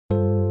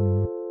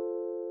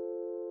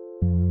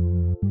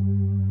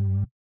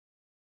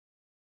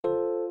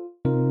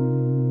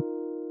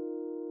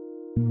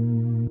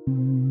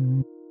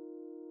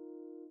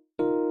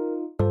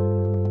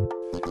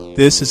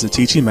This is a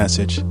teaching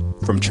message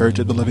from Church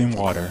of the Living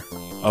Water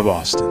of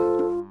Austin.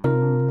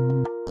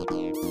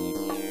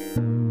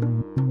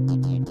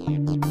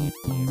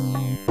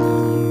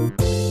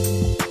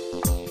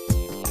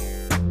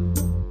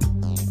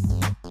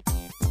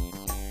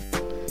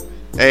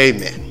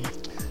 Amen.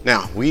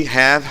 Now, we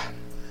have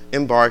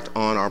embarked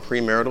on our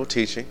premarital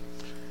teaching,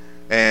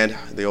 and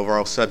the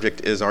overall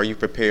subject is, are you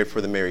prepared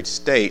for the married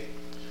state?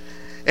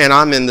 And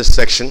I'm in this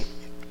section,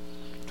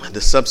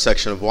 the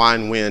subsection of why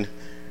and when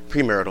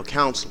premarital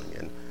counseling.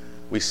 And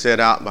we set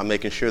out by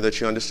making sure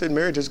that you understood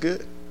marriage is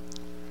good.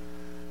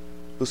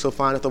 Whoso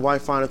findeth a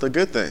wife findeth a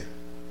good thing,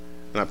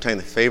 and obtain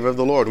the favor of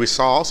the Lord. We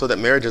saw also that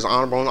marriage is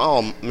honorable in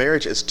all.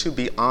 Marriage is to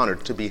be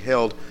honored, to be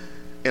held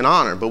in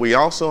honor. But we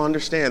also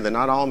understand that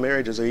not all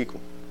marriages are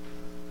equal.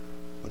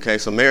 Okay,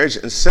 so marriage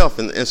itself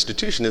and the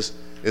institution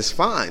is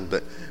fine.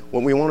 But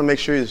what we want to make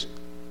sure is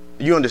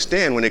you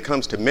understand when it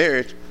comes to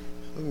marriage.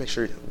 Let me make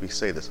sure we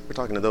say this. We're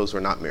talking to those who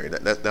are not married.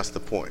 That's the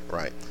point,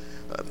 right?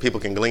 People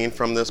can glean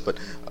from this, but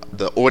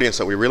the audience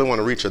that we really want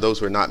to reach are those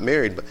who are not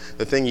married. But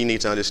the thing you need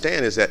to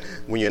understand is that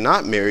when you're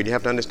not married, you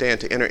have to understand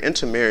to enter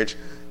into marriage,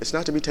 it's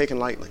not to be taken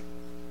lightly.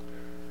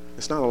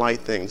 It's not a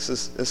light thing.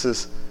 This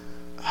is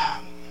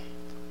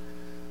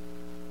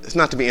it's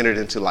not to be entered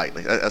into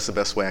lightly. That's the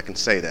best way I can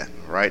say that,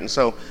 right? And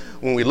so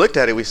when we looked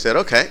at it, we said,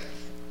 okay,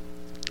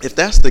 if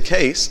that's the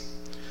case,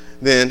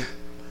 then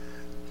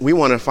we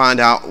want to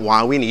find out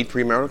why we need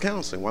premarital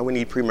counseling, why we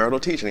need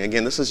premarital teaching.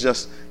 Again, this is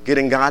just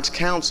getting God's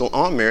counsel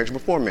on marriage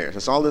before marriage.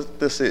 That's all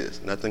this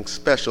is. Nothing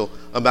special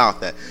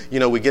about that. You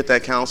know, we get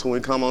that counsel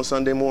when we come on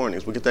Sunday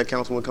mornings. We get that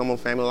counsel when we come on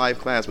family life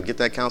class. We get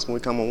that counsel when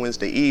we come on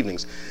Wednesday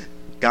evenings.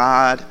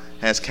 God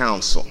has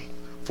counsel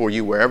for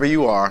you wherever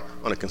you are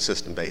on a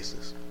consistent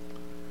basis.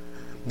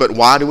 But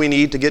why do we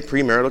need to get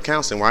premarital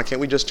counseling? Why can't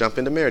we just jump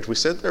into marriage? We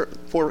said there are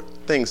 4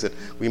 things that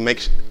we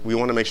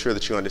want to make sure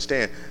that you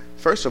understand.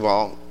 First of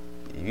all,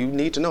 you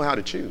need to know how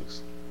to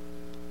choose.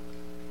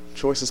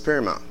 Choice is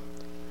paramount.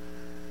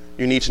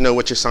 You need to know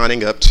what you're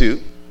signing up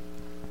to.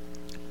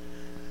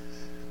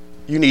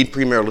 You need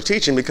premarital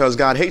teaching because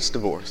God hates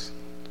divorce.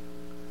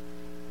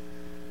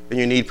 And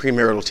you need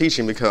premarital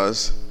teaching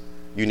because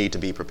you need to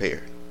be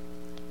prepared.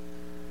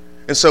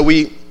 And so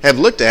we have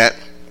looked at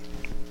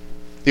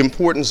the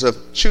importance of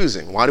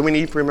choosing. Why do we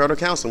need premarital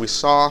counseling? We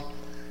saw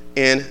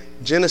in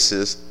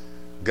Genesis,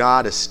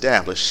 God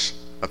established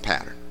a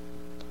pattern.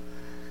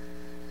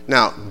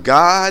 Now,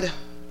 God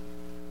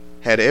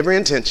had every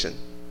intention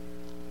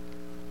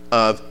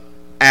of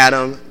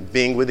Adam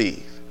being with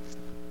Eve.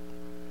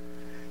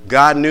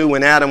 God knew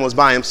when Adam was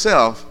by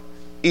himself,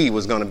 Eve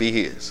was going to be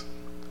his.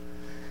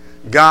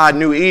 God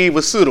knew Eve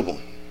was suitable.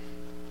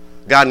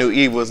 God knew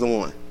Eve was the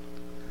one.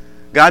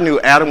 God knew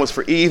Adam was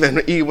for Eve and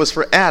Eve was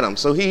for Adam.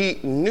 So he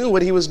knew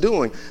what he was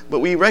doing. But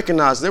we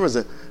recognized there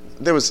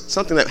was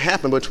something that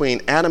happened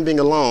between Adam being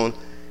alone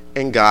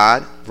and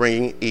God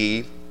bringing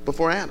Eve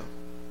before Adam.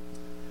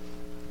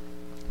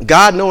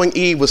 God, knowing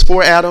Eve was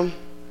for Adam,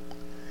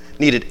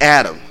 needed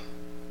Adam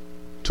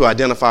to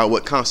identify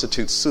what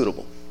constitutes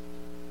suitable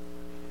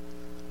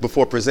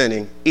before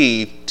presenting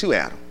Eve to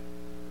Adam.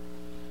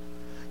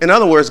 In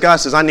other words, God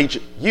says, I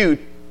need you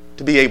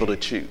to be able to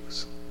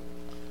choose.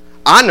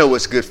 I know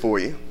what's good for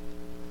you,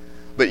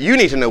 but you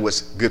need to know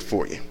what's good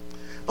for you.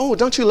 Oh,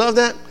 don't you love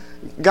that?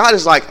 God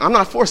is like, I'm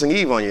not forcing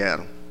Eve on you,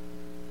 Adam.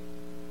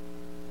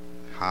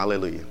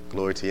 Hallelujah.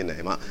 Glory to your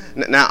name.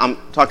 Now I'm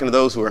talking to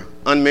those who are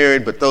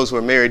unmarried, but those who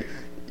are married,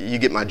 you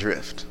get my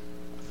drift.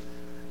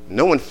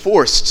 No one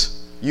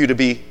forced you to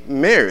be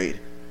married.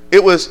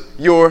 It was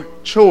your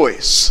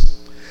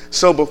choice.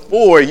 So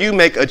before you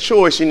make a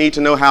choice, you need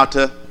to know how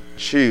to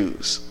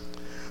choose.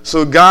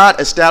 So God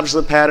established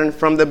the pattern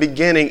from the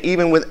beginning,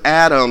 even with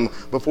Adam,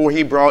 before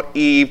he brought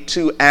Eve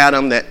to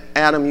Adam, that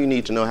Adam, you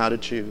need to know how to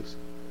choose.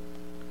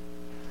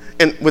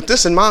 And with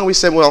this in mind, we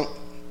said, well,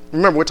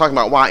 remember, we're talking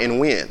about why and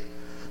when.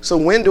 So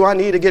when do I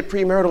need to get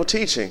premarital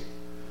teaching?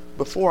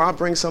 Before I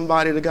bring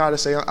somebody to God and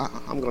say,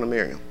 I'm going to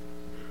marry him.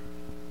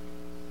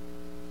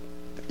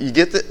 You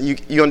get that?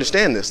 You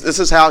understand this. This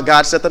is how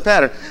God set the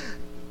pattern.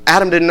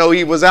 Adam didn't know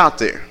Eve was out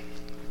there.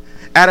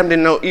 Adam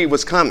didn't know Eve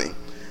was coming.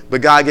 But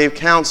God gave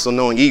counsel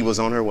knowing Eve was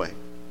on her way.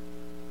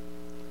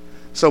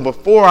 So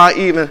before I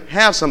even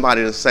have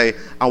somebody to say,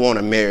 I want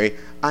to marry,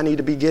 I need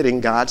to be getting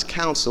God's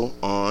counsel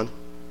on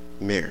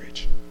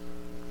marriage.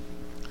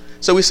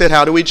 So we said,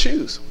 how do we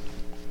choose?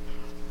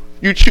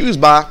 You choose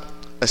by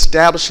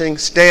establishing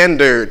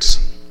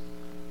standards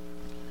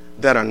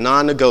that are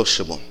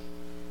non-negotiable.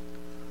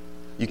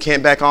 You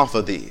can't back off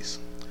of these.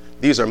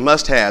 These are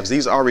must-haves.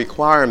 These are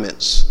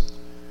requirements.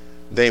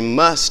 They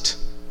must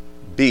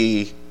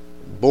be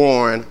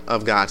born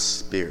of God's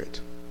Spirit.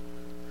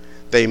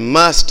 They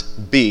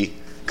must be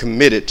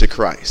committed to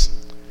Christ.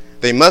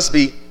 They must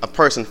be a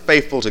person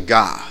faithful to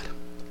God.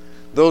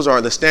 Those are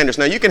the standards.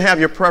 Now, you can have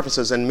your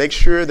preferences and make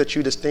sure that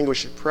you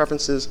distinguish your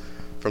preferences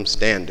from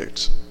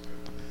standards.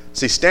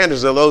 See,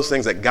 standards are those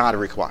things that God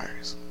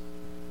requires.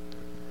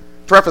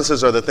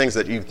 Preferences are the things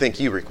that you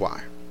think you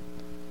require.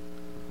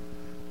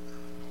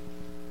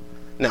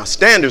 Now,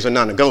 standards are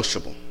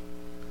non-negotiable.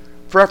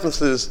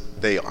 Preferences,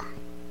 they are.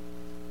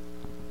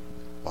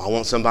 Well, I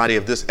want somebody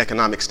of this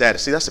economic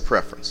status. See, that's a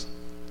preference.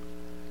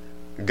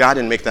 God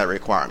didn't make that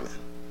requirement.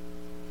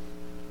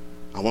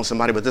 I want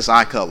somebody with this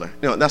eye color.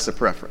 That's a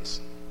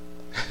preference.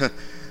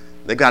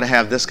 They've got to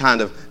have this kind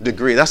of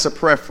degree. That's a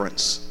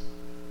preference.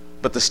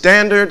 But the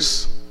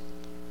standards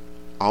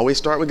always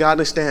start with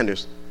godly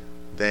standards.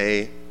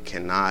 They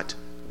cannot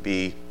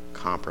be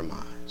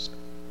compromised.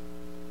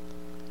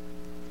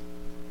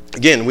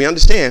 Again, we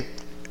understand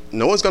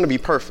no one's going to be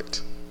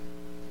perfect,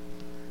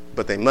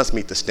 but they must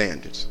meet the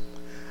standards.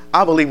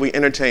 I believe we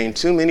entertain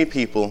too many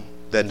people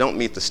that don't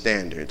meet the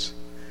standards,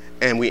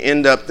 and we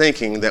end up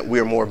thinking that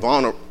we're more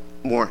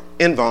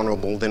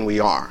invulnerable than we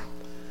are.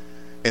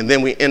 And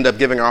then we end up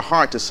giving our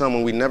heart to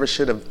someone we never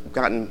should have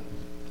gotten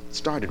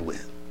started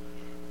with.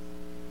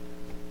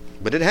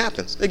 But it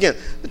happens. Again,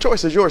 the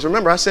choice is yours.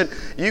 Remember, I said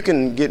you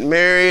can get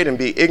married and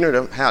be ignorant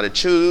of how to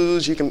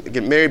choose. You can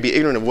get married, be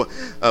ignorant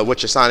of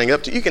what you're signing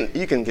up to.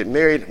 You can get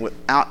married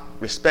without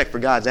respect for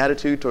God's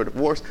attitude toward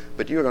divorce,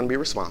 but you're going to be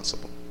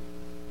responsible.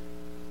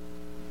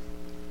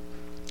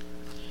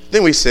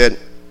 Then we said,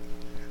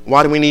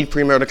 why do we need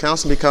premarital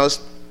counseling?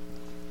 Because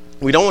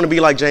we don't want to be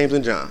like James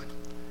and John.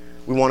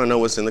 We want to know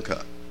what's in the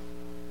cup.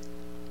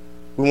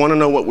 We want to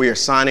know what we are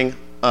signing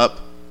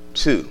up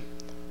to.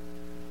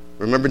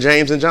 Remember,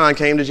 James and John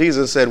came to Jesus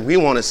and said, we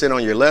want to sit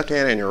on your left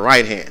hand and your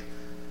right hand.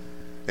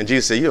 And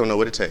Jesus said, you don't know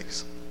what it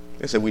takes.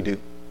 They said, we do.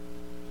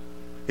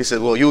 He said,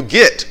 well, you'll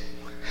get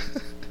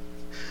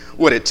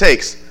what it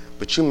takes,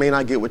 but you may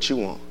not get what you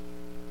want.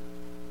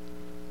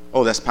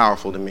 Oh, that's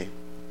powerful to me.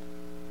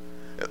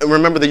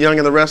 Remember the young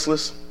and the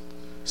restless?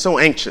 So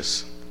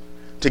anxious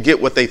to get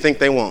what they think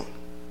they want.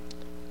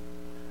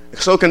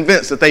 So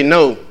convinced that they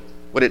know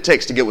what it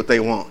takes to get what they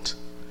want.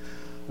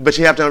 But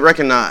you have to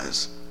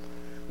recognize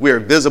we are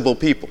visible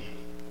people.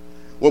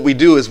 What we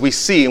do is we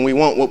see and we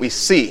want what we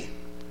see.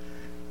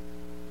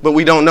 But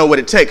we don't know what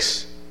it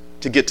takes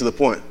to get to the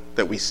point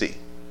that we see.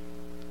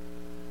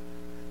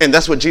 And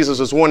that's what Jesus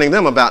was warning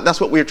them about. That's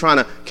what we're trying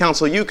to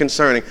counsel you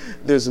concerning.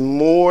 There's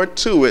more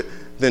to it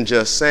than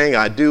just saying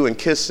I do and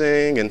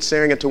kissing and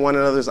staring into one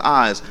another's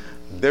eyes.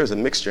 There's a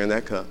mixture in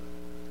that cup.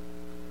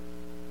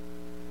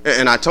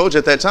 And I told you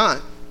at that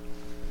time,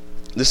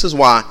 this is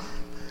why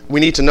we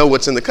need to know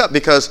what's in the cup,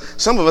 because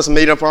some of us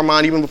made up our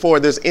mind even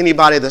before there's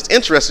anybody that's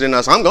interested in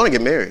us. I'm going to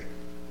get married.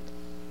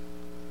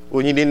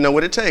 Well, you need to know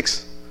what it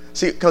takes.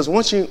 See, because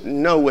once you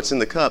know what's in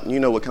the cup, you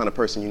know what kind of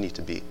person you need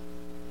to be.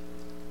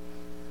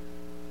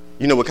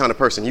 You know what kind of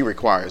person you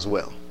require as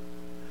well.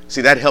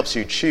 See, that helps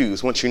you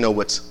choose once you know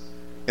what's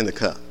in the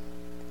cup.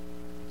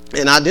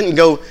 And I didn't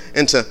go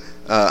into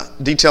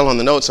detail on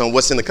the notes on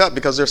what's in the cup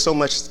because there's so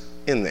much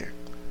in there.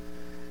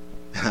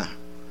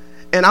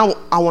 And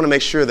I want to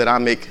make sure that I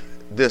make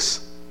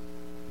this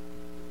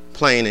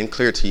plain and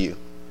clear to you.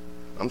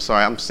 I'm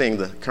sorry, I'm seeing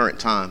the current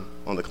time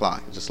on the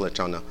clock, just to let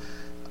y'all know.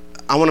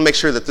 I want to make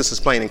sure that this is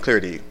plain and clear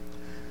to you.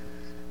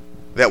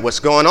 That what's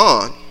going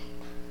on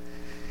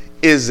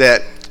is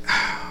that,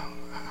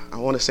 I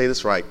want to say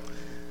this right,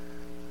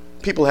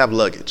 people have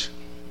luggage.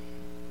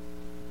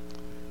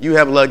 You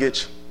have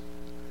luggage.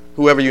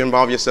 Whoever you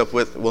involve yourself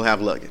with will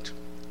have luggage.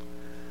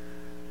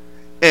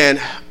 And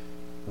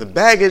the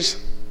baggage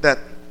that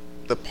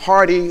the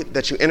party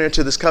that you enter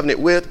into this covenant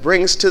with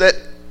brings to that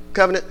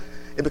covenant,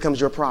 it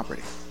becomes your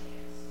property.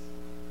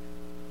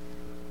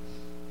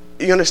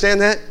 You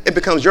understand that? It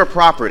becomes your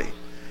property.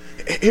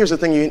 Here's the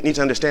thing you need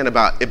to understand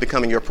about it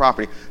becoming your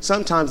property.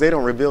 Sometimes they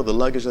don't reveal the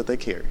luggage that they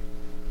carry.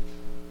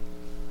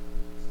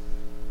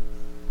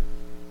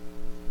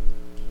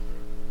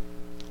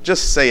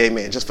 Just say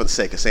amen, just for the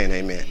sake of saying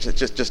amen.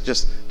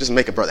 Just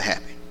make a brother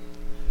happy.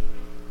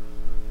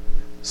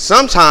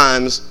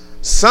 Sometimes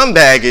some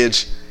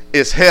baggage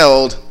is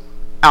held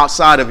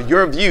outside of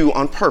your view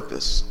on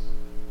purpose.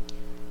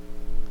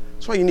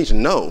 That's why you need to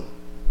know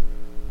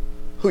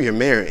who you're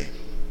marrying.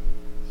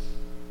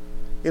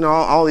 You know,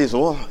 all these,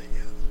 well,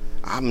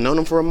 I've known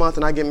them for a month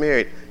and I get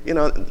married. You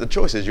know, the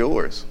choice is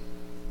yours.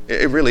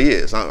 It really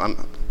is. And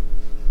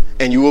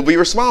you will be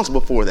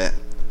responsible for that.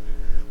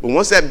 But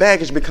once that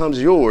baggage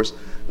becomes yours,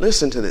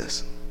 listen to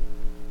this.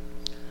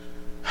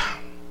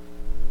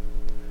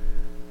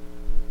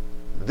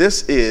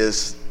 This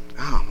is,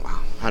 oh,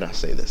 wow, how do I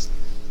say this?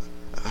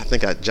 I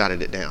think I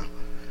jotted it down.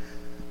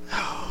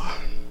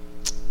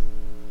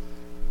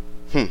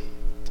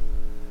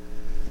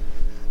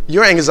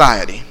 Your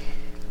anxiety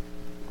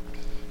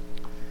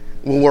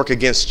will work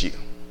against you.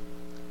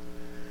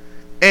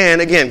 And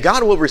again,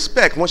 God will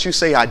respect once you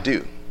say I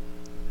do.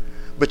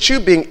 But you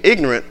being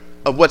ignorant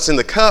of what's in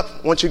the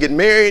cup once you get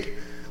married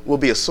will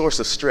be a source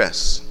of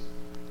stress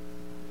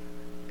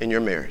in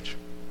your marriage.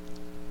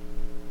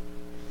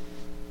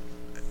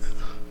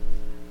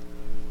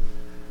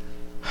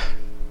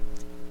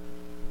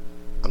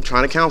 I'm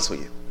trying to counsel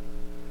you,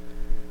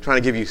 trying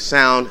to give you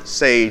sound,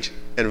 sage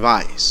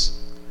advice.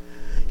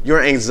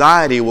 Your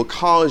anxiety will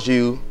cause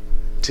you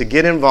to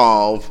get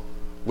involved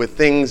with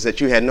things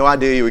that you had no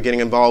idea you were getting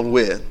involved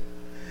with.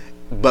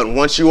 But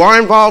once you are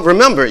involved,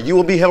 remember, you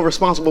will be held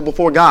responsible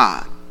before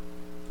God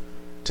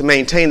to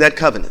maintain that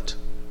covenant.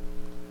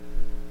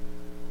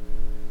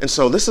 And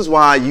so this is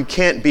why you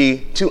can't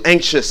be too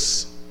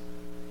anxious.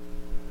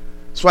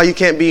 That's why you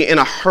can't be in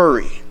a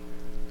hurry.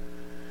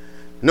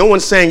 No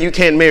one's saying you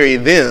can't marry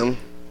them.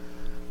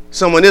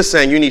 Someone is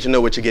saying you need to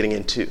know what you're getting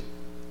into.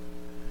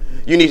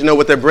 You need to know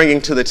what they're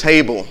bringing to the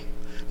table,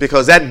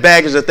 because that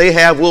baggage that they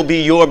have will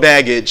be your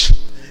baggage.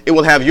 It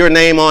will have your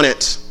name on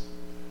it.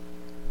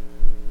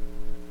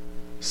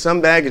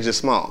 Some baggage is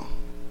small.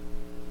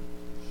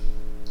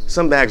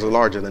 Some bags are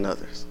larger than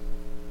others.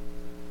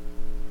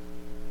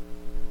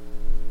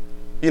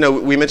 You know,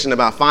 we mentioned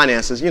about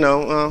finances.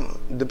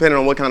 Depending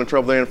on what kind of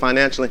trouble they're in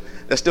financially,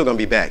 that's still going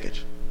to be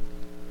baggage.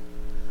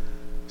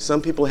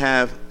 Some people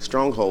have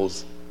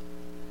strongholds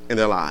in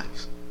their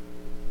lives.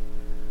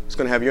 It's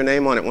going to have your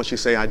name on it once you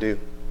say, I do.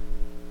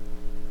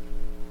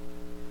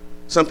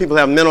 Some people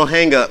have mental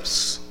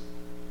hang-ups.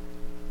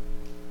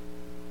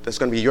 That's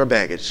going to be your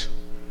baggage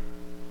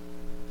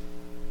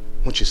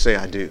once you say,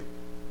 I do.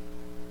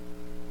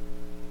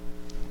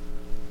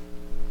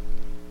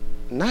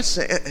 Not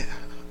saying,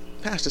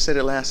 Pastor said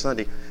it last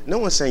Sunday, no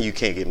one's saying you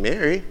can't get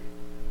married.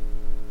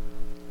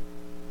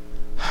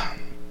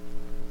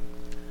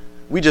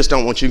 We just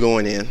don't want you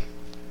going in,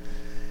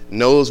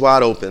 nose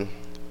wide open,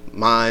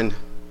 mind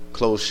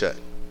closed shut.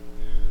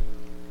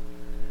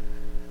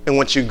 And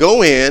once you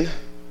go in,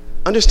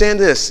 understand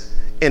this,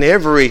 in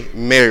every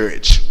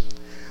marriage,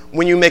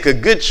 when you make a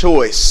good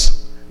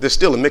choice, there's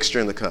still a mixture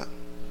in the cup.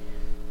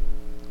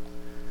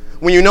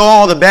 When you know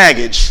all the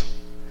baggage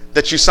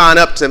that you sign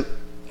up to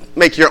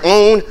make your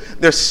own,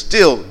 there's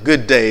still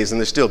good days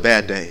and there's still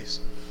bad days.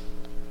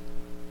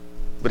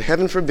 But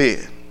heaven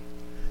forbid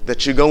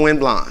that you go in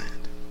blind,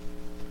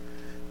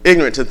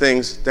 ignorant to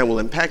things that will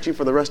impact you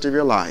for the rest of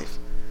your life,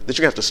 that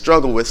you have to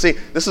struggle with. See,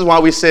 this is why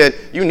we said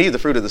you need the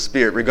fruit of the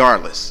Spirit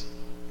regardless.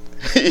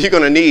 You're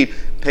going to need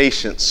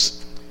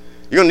patience.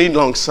 You're going to need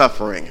long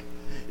suffering.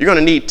 You're going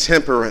to need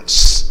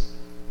temperance.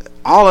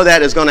 All of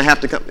that is going to have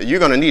to come. You're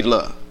going to need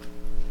love.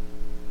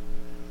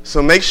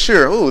 So make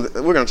sure,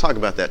 we're going to talk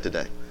about that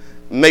today.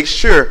 Make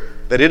sure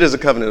that it is a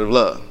covenant of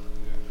love,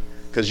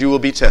 because you will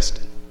be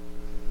tested.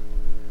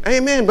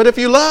 Amen. But if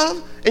you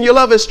love and your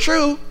love is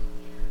true,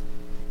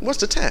 what's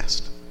the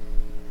test?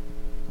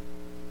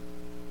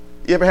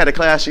 You ever had a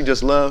class you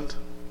just loved?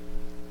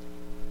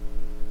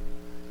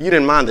 You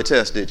didn't mind the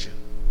test, did you?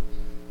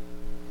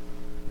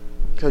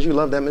 Because you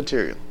loved that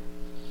material.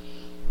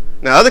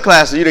 Now, other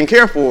classes you didn't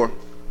care for,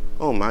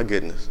 oh my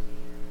goodness,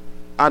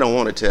 I don't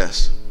want a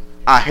test.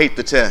 I hate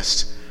the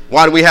test.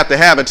 Why do we have to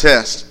have a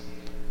test?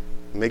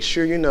 Make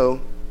sure you know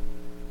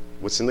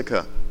what's in the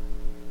cup.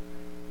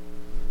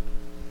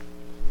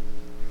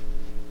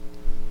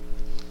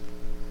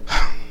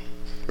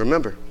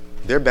 Remember,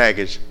 their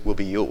baggage will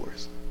be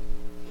yours.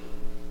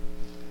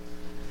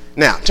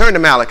 Now, turn to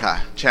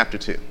Malachi chapter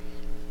 2.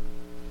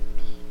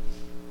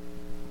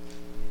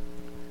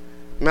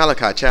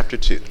 Malachi chapter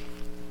 2.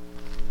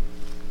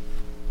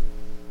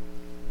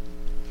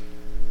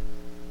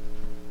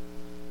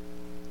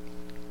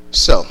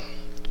 So,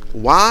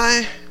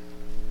 why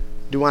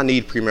do I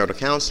need premarital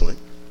counseling?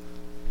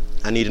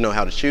 I need to know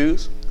how to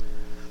choose.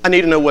 I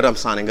need to know what I'm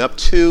signing up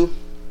to.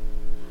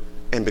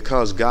 And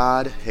because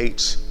God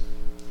hates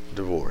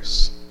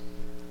divorce.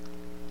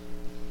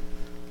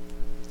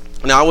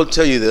 Now, I will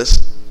tell you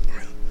this.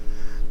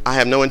 I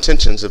have no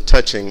intentions of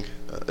touching,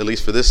 at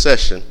least for this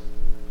session.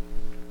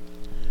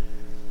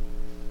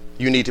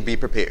 You need to be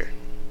prepared,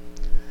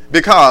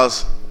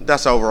 because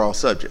that's our overall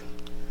subject.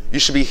 You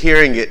should be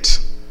hearing it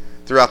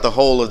throughout the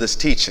whole of this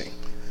teaching.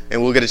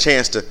 And we'll get a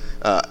chance to,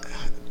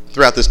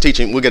 throughout this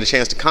teaching, we'll get a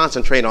chance to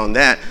concentrate on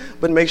that.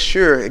 But make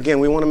sure,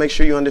 again, we want to make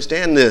sure you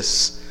understand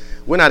this.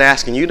 We're not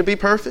asking you to be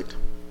perfect.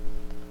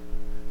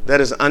 That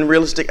is an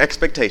unrealistic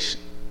expectation.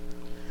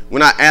 We're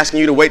not asking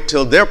you to wait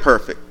till they're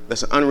perfect.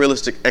 That's an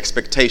unrealistic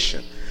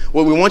expectation.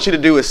 What we want you to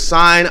do is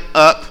sign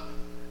up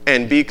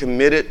and be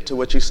committed to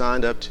what you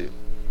signed up to.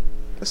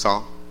 That's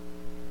all.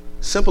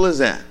 Simple as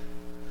that.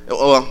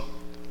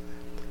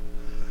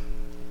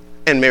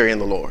 And marry in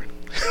the Lord.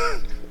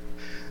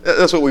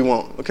 That's what we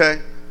want,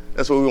 okay?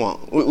 That's what we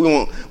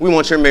want. We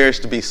want your marriage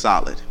to be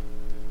solid.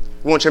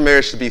 We want your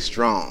marriage to be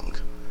strong.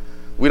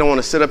 We don't want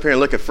to sit up here and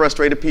look at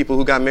frustrated people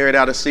who got married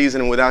out of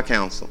season and without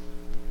counsel.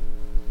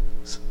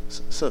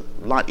 It's a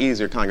lot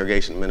easier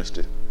congregation to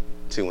minister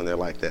to when they're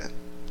like that.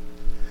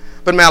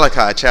 But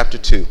Malachi chapter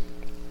 2.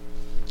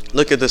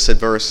 Look at this at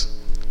verse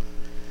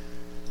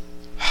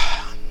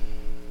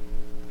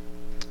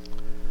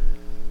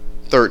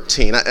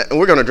 13. And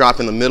we're going to drop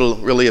in the middle,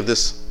 really, of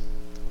this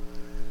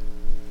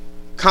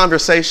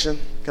conversation.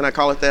 Can I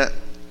call it that?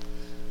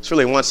 It's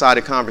really a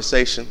one-sided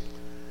conversation.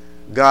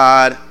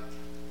 God,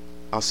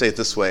 I'll say it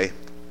this way,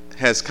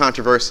 has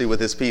controversy with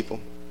his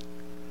people,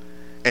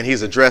 and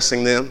he's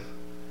addressing them.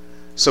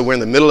 So we're in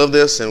the middle of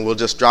this, and we'll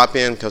just drop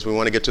in because we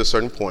want to get to a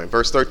certain point.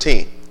 Verse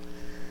 13.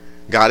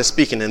 God is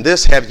speaking, and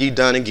this have ye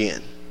done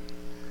again,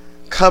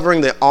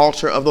 covering the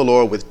altar of the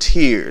Lord with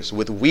tears,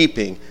 with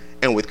weeping,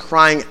 and with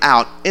crying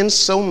out,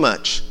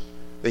 insomuch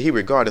that he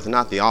regardeth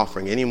not the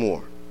offering any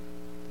more,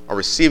 or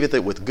receiveth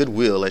it with good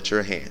will at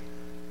your hand.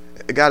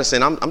 God is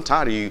saying, I'm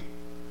tired of you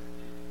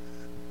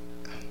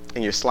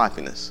and your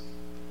sloppiness.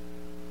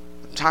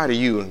 I'm tired of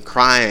you and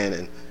crying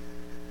and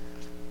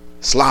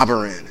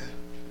slobbering, and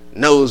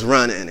nose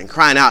running and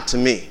crying out to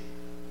me.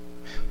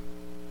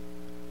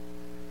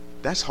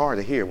 That's hard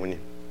to hear when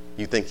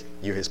you think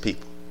you're his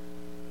people.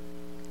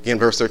 Again,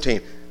 verse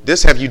 13.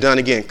 This have you done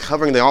again,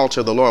 covering the altar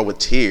of the Lord with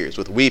tears,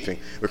 with weeping,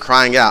 with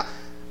crying out.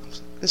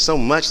 It's so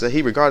much that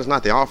he regardeth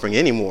not the offering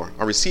anymore,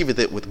 or receiveth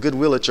it with good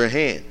will at your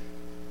hand.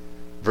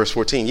 Verse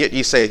 14. Yet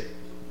ye say,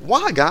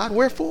 why, God?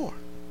 Wherefore?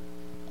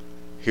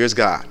 Here's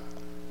God.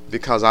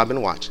 Because I've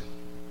been watching.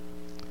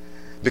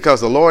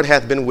 Because the Lord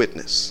hath been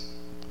witness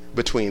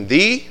between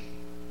thee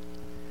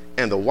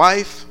and the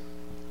wife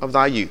of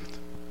thy youth,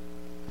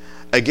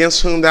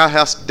 against whom thou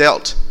hast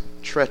dealt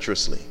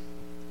treacherously.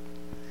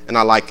 And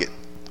I like it.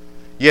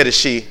 Yet is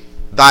she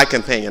thy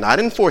companion. I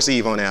didn't force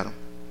Eve on Adam.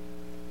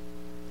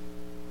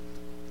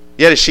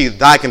 Yet is she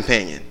thy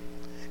companion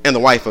and the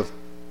wife of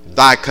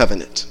thy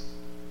covenant.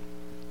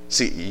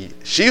 See,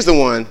 she's the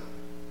one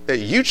that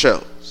you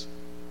chose.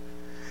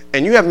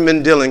 And you haven't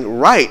been dealing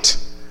right.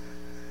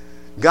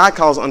 God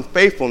calls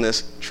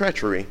unfaithfulness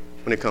treachery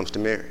when it comes to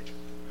marriage.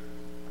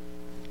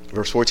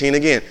 Verse 14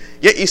 again.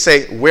 Yet ye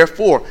say,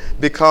 wherefore?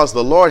 Because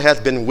the Lord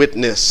hath been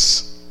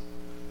witness.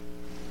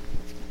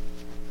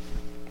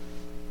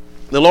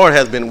 The Lord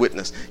hath been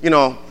witness. You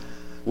know,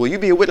 will you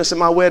be a witness at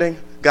my wedding?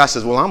 God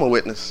says, well, I'm a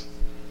witness.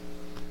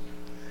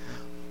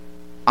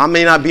 I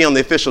may not be on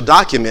the official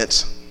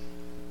documents,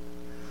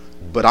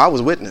 but I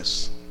was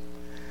witness.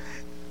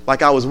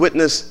 Like I was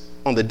witness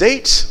on the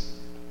date,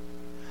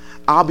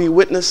 I'll be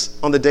witness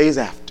on the days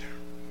after.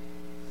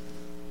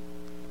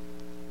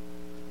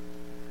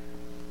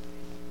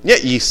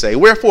 Yet ye say,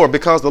 wherefore?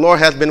 Because the Lord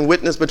hath been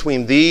witness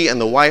between thee and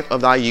the wife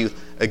of thy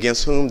youth,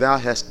 against whom thou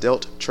hast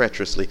dealt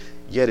treacherously.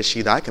 Yet is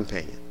she thy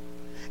companion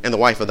and the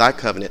wife of thy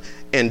covenant.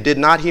 And did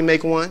not he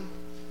make one?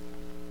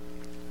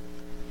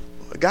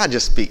 God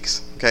just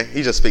speaks, okay?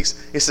 He just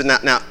speaks. He said,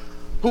 now,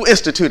 who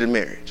instituted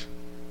marriage?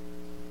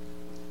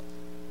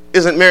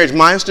 Isn't marriage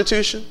my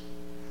institution?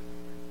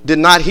 Did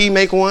not he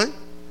make one?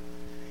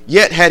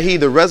 Yet had he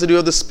the residue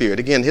of the Spirit.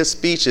 Again, his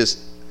speech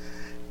is,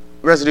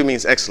 residue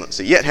means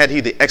excellency. Yet had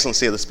he the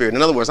excellency of the Spirit.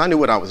 In other words, I knew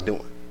what I was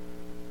doing.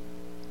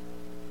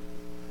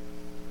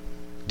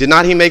 Did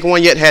not he make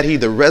one? Yet had he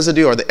the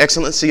residue or the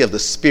excellency of the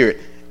Spirit.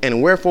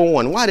 And wherefore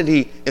one? Why did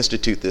he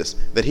institute this?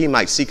 That he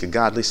might seek a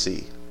godly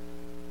seed.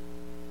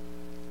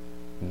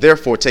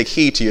 Therefore take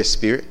heed to your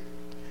spirit,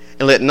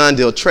 and let none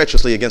deal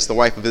treacherously against the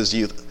wife of his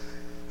youth.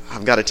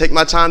 I've got to take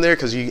my time there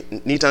because you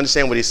need to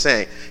understand what he's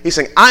saying. He's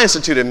saying, I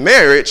instituted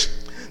marriage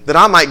that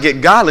I might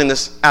get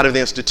godliness out of the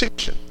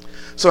institution.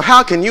 So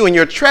how can you in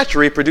your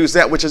treachery produce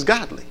that which is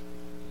godly?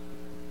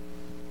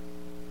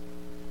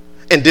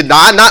 And did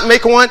I not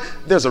make one?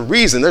 There's a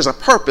reason, there's a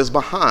purpose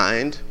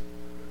behind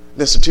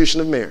the institution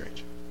of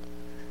marriage.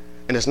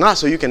 And it's not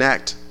so you can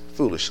act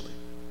foolishly.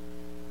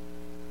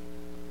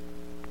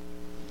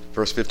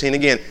 Verse 15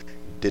 again.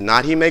 Did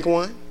not he make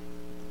one?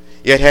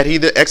 Yet had he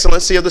the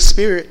excellency of the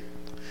Spirit.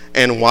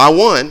 And why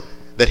one?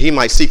 That he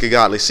might seek a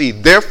godly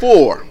seed.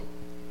 Therefore,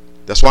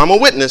 that's why I'm a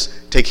witness,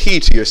 take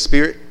heed to your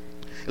spirit,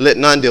 and let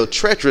none deal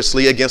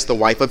treacherously against the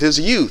wife of his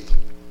youth.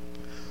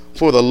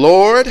 For the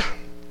Lord,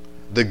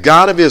 the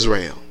God of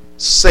Israel,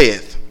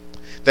 saith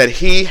that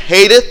he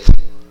hateth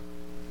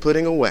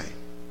putting away.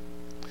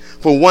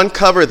 For one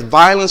covereth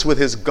violence with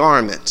his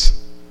garment,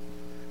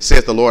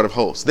 saith the Lord of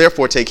hosts.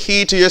 Therefore take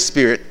heed to your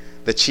spirit,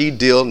 that ye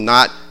deal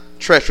not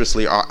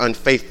treacherously or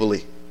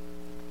unfaithfully.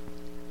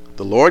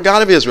 The Lord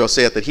God of Israel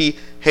saith that he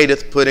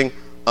hateth putting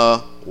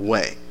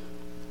away.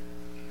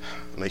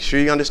 Make sure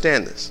you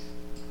understand this.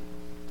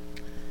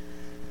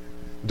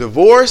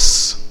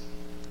 Divorce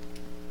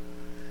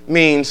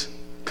means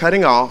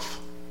cutting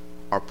off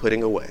or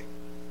putting away.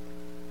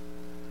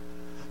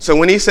 So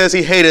when he says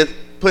he hateth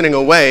putting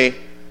away,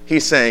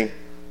 he's saying,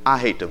 I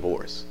hate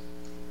divorce.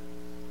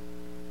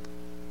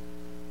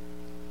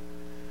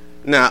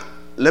 Now,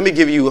 let me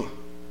give you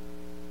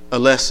a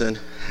lesson.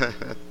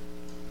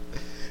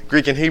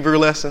 Greek and Hebrew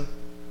lesson.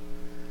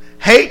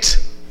 Hate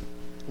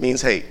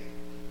means hate.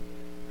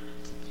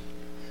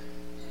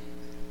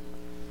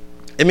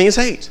 It means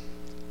hate.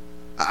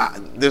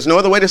 There's no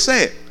other way to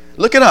say it.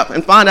 Look it up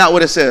and find out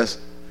what it says.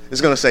 It's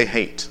going to say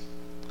hate.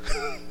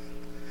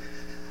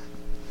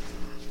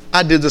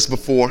 I did this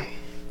before.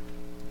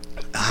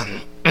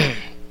 I'm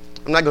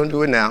not going to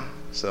do it now.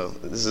 So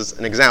this is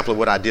an example of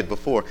what I did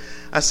before.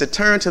 I said,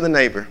 turn to the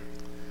neighbor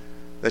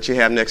that you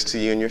have next to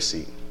you in your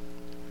seat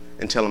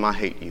and tell him I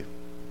hate you.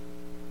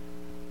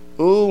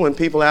 Ooh, when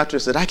people after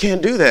said, I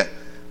can't do that.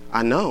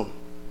 I know,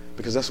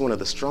 because that's one of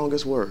the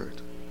strongest words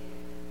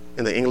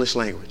in the English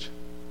language.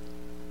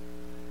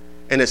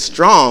 And it's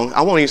strong.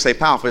 I won't even say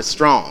powerful. It's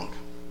strong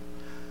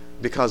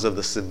because of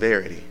the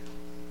severity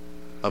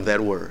of that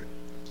word.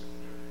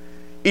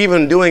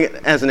 Even doing it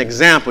as an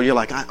example, you're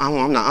like,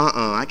 I'm not,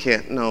 I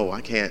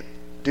can't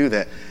do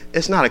that.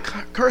 It's not a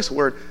curse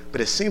word,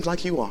 but it seems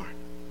like you are.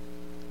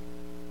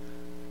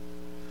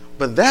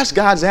 But that's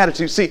God's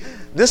attitude. See,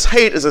 this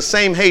hate is the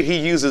same hate he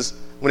uses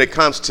when it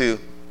comes to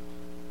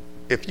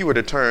if you were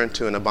to turn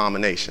to an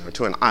abomination or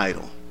to an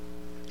idol.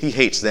 He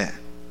hates that.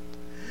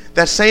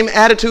 That same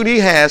attitude he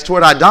has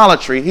toward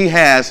idolatry, he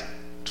has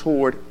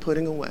toward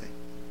putting away.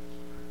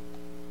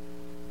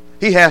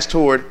 He has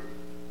toward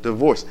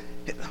divorce.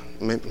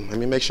 Let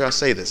me make sure I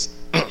say this.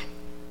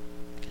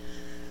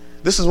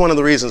 This is one of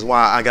the reasons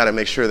why I got to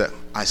make sure that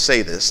I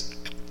say this.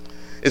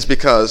 It's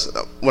because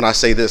when I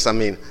say this, I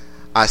mean,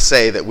 I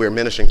say that we're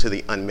ministering to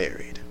the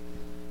unmarried.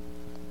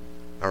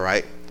 All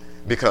right?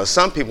 Because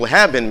some people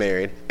have been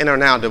married and are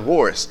now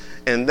divorced,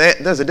 and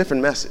there's a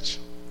different message.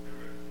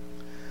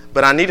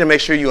 But I need to make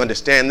sure you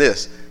understand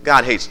this.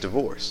 God hates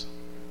divorce.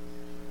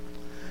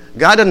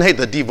 God doesn't hate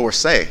the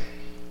divorcee.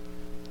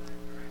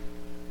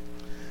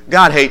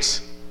 God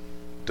hates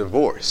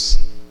divorce.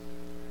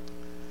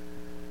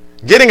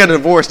 Getting a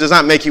divorce does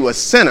not make you a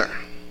sinner.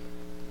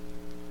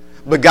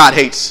 But God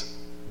hates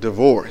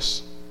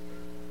divorce.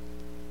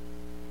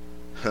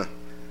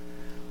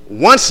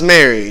 Once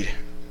married,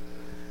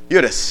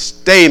 you're to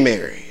stay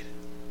married.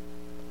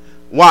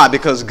 Why?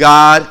 Because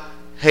God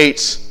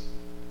hates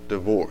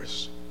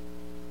divorce.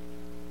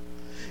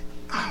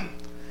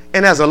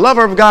 And as a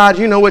lover of God,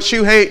 you know what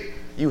you hate?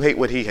 You hate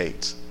what he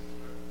hates.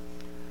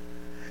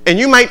 And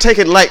you might take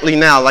it lightly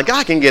now, like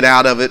I can get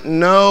out of it.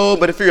 No,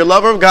 but if you're a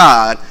lover of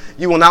God,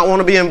 you will not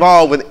want to be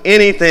involved with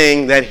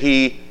anything that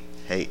he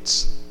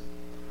hates.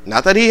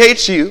 Not that he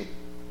hates you.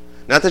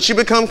 Not that you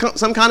become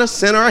some kind of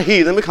sinner or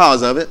heathen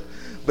because of it.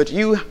 But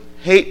you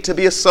hate to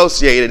be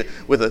associated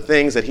with the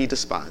things that he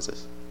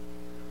despises.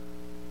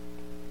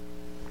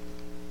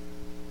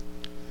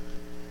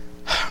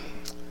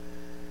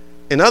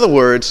 In other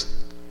words,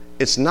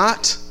 it's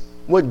not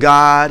what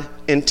God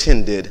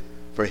intended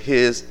for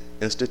his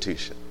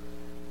institution.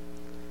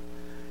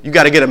 You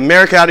got to get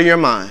America out of your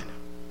mind.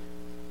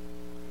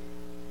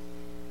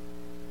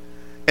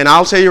 And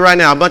I'll tell you right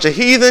now, a bunch of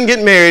heathen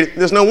get married.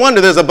 There's no wonder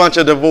there's a bunch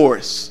of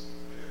divorce.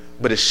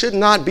 But it should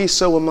not be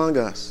so among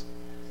us.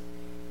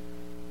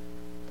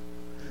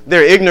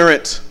 They're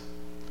ignorant.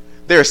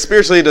 They're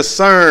spiritually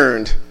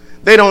discerned.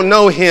 They don't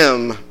know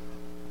him.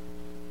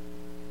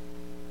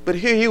 But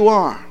here you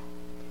are.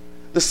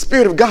 The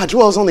Spirit of God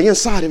dwells on the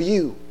inside of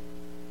you.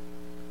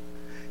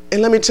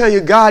 And let me tell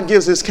you, God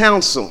gives his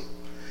counsel.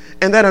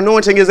 And that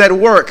anointing is at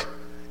work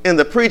in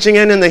the preaching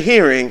and in the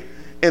hearing.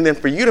 And then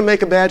for you to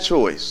make a bad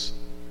choice.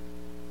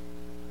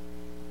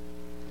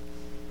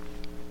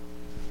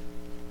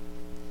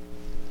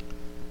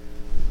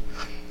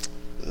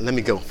 Let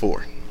me go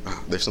forward.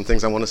 There's some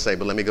things I want to say,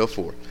 but let me go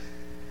forward.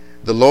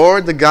 The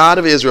Lord, the God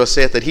of Israel,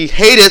 saith that he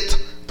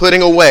hateth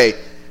putting away.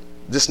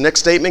 This next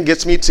statement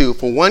gets me to,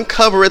 for one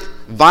covereth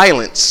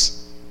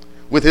violence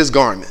with his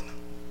garment.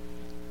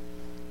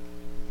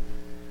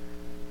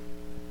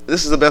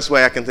 This is the best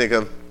way I can think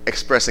of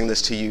expressing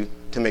this to you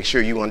to make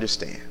sure you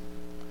understand.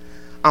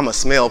 I'm a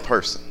smell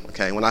person,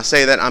 okay? When I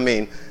say that, I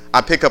mean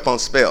I pick up on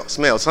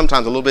smells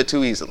sometimes a little bit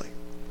too easily.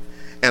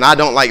 And I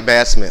don't like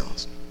bad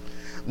smells.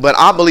 But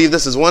I believe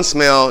this is one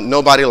smell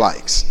nobody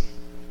likes.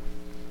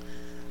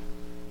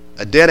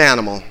 A dead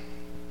animal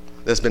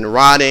that's been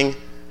rotting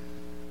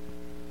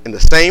in the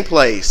same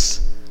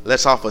place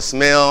lets off a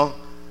smell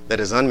that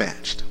is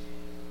unmatched.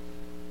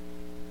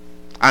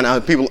 I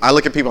know people, I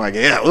look at people like,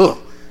 yeah, ugh,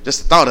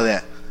 just the thought of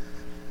that.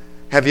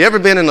 Have you ever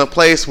been in a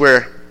place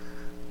where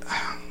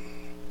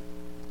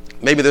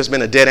maybe there's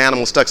been a dead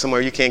animal stuck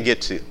somewhere you can't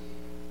get to?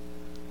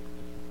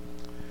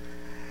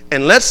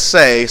 And let's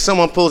say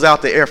someone pulls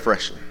out the air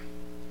freshener.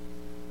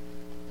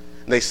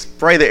 They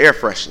spray the air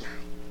freshener.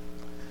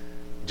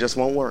 It just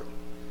won't work.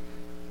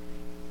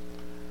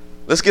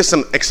 Let's get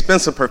some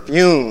expensive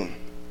perfume.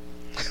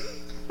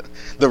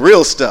 The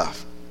real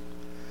stuff.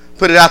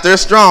 Put it out there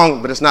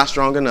strong, but it's not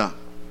strong enough.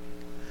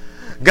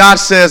 God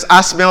says,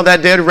 I smell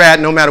that dead rat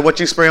no matter what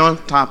you spray on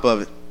top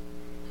of it.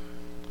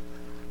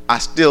 I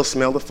still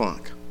smell the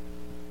funk.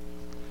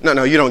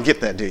 No, you don't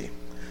get that, do you?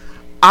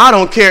 I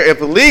don't care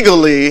if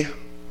legally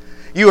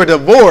you are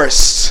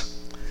divorced.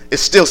 It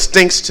still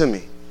stinks to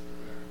me.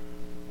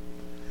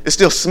 It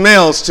still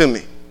smells to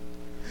me.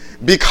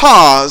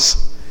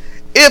 Because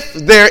if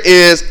there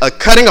is a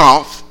cutting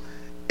off,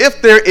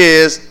 if there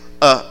is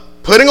a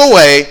putting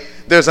away,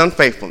 there's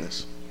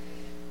unfaithfulness.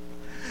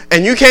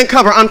 And you can't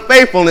cover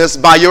unfaithfulness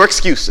by your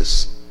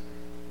excuses.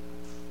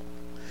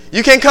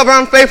 You can't cover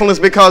unfaithfulness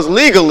because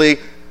legally,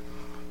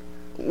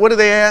 what do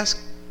they ask?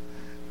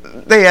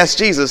 They asked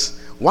Jesus,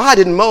 why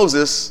didn't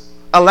Moses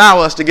allow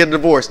us to get a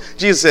divorce?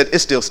 Jesus said, it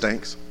still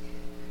stinks.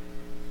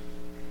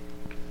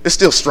 It's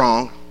still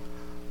strong.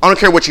 I don't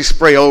care what you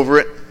spray over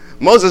it.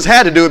 Moses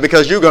had to do it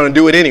because you're going to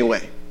do it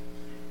anyway.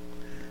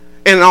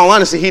 And in all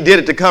honesty, he did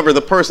it to cover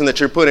the person that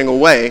you're putting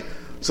away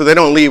so they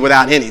don't leave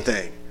without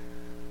anything,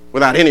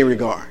 without any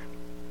regard.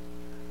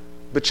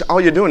 But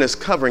all you're doing is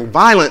covering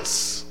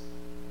violence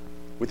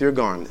with your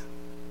garment.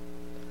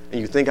 And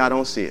you think I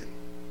don't see it.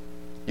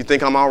 You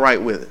think I'm all right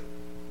with it.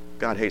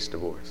 God hates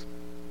divorce.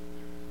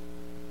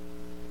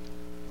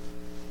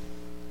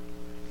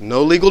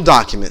 No legal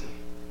document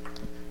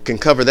can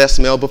cover that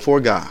smell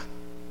before God.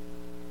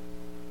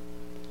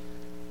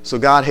 So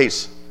God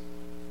hates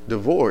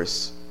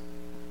divorce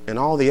and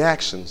all the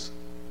actions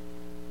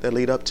that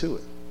lead up to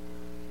it.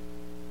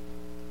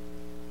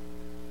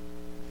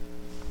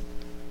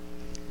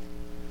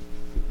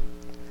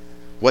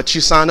 What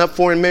you sign up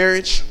for in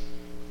marriage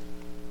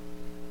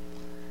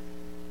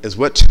is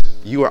what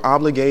you are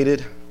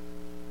obligated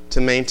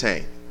to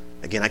maintain.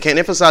 Again, I can't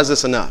emphasize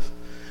this enough.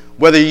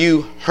 Whether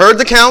you heard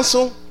the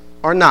counsel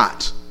or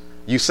not,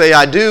 you say,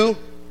 I do,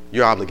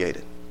 you're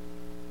obligated.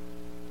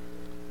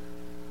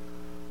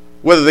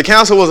 Whether the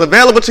counsel was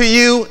available to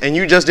you and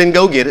you just didn't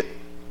go get it,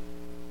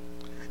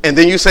 and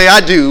then you say,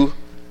 I do,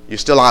 you're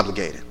still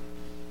obligated.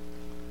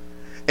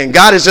 And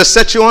God has just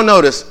set you on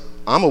notice.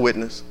 I'm a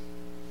witness.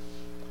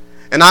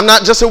 And I'm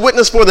not just a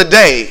witness for the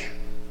day.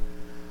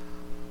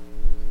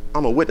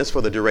 I'm a witness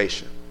for the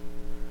duration.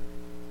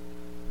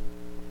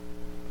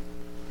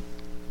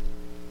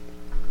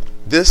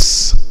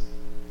 This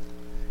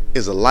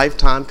is a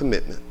lifetime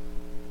commitment.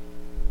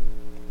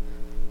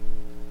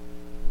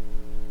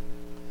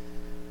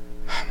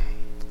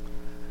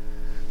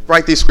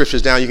 Write these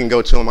scriptures down. You can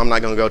go to them. I'm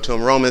not going to go to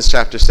them. Romans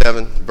chapter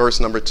 7, verse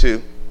number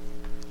 2.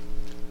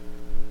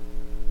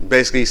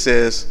 Basically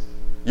says,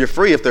 you're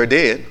free if they're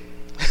dead.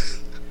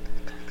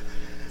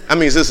 That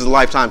means this is a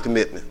lifetime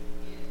commitment.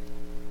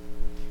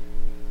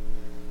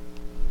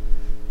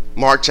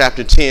 Mark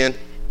chapter 10.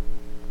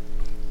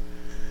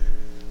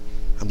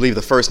 I believe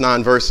the first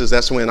 9 verses,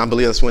 that's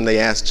when they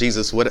asked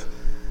Jesus, what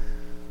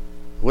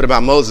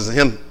about Moses and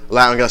him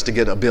allowing us to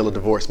get a bill of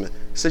divorcement?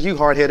 He said, you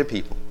hard-headed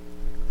people.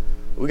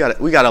 We got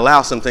to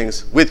allow some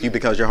things with you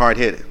because you're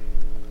hard-headed.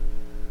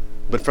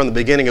 But from the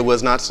beginning, it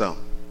was not so.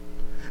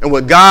 And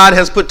what God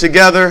has put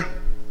together,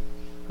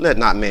 let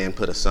not man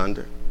put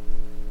asunder.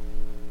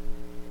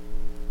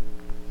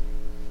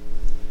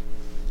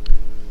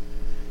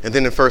 And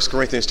then in 1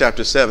 Corinthians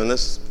chapter 7,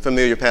 this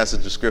familiar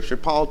passage of scripture,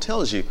 Paul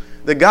tells you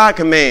that God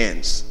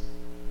commands,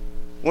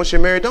 once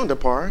you're married, don't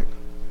depart.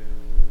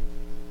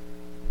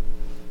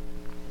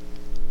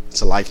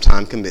 It's a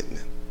lifetime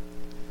commitment.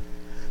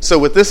 So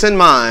with this in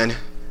mind,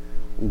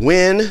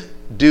 when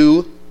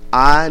do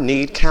I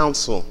need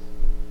counsel?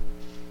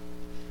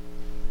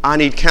 I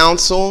need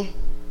counsel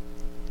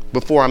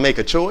before I make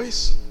a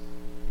choice.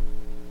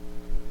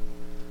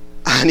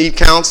 I need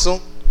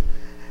counsel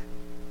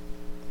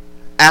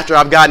after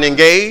I've gotten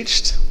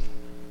engaged.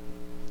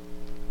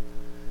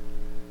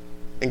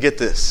 And get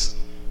this,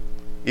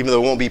 even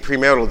though it won't be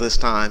premarital this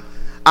time,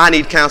 I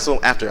need counsel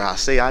after I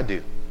say I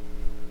do.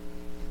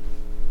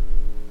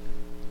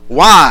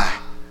 Why?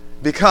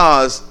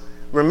 Because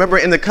remember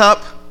in the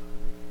cup,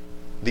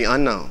 the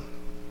unknown.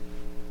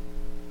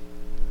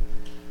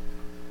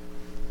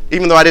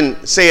 Even though I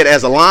didn't say it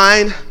as a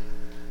line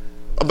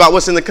about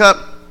what's in the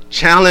cup,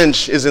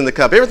 challenge is in the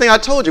cup. Everything I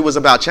told you was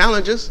about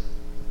challenges.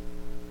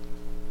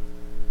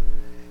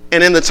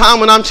 And in the time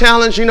when I'm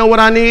challenged, you know what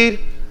I need?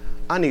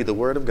 I need the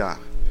word of God.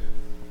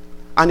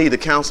 I need the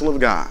counsel of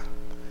God.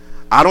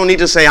 I don't need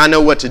to say I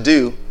know what to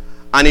do.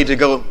 I need to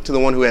go to the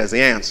one who has the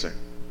answer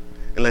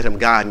and let him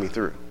guide me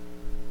through.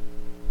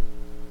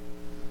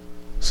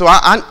 So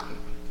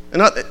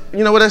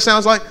you know what that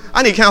sounds like?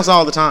 I need counsel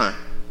all the time.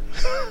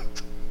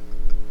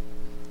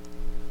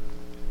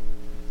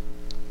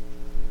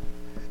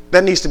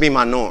 That needs to be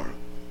my norm.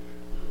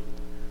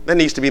 That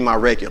needs to be my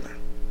regular.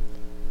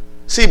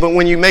 See, but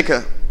when you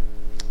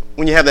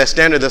have that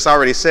standard that's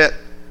already set,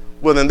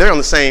 well, then they're on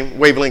the same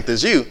wavelength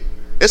as you.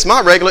 It's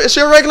my regular. It's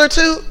your regular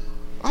too?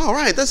 All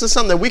right, this is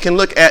something that we can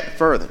look at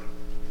further.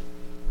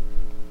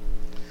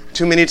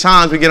 Too many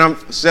times we get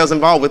ourselves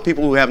involved with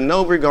people who have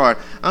no regard.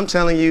 I'm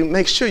telling you,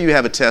 make sure you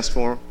have a test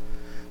for them.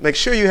 Make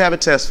sure you have a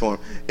test for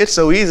them. It's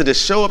so easy to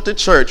show up to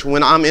church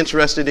when I'm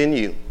interested in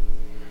you.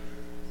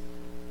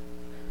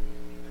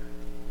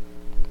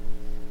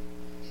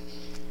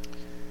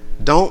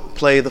 Don't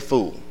play the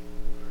fool.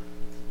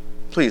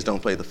 Please don't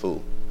play the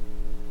fool.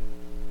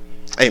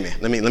 Amen.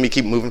 Let me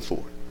keep moving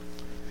forward.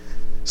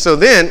 So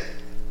then,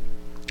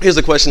 here's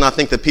a question I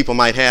think that people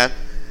might have.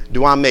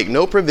 Do I make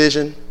no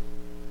provision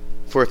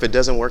for if it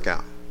doesn't work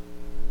out?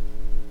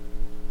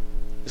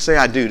 Say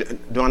I do.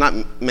 Do I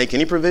not make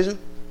any provision?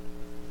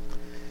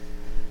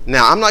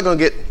 Now, I'm not going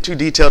to get too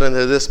detailed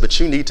into this, but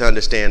you need to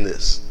understand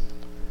this.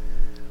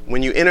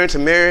 When you enter into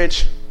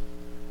marriage,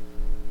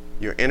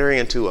 you're entering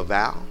into a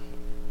vow.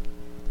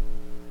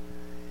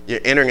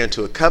 You're entering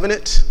into a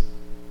covenant.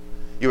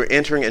 You're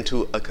entering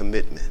into a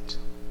commitment.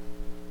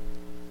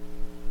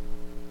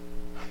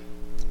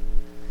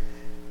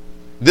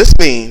 This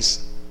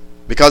means,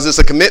 because it's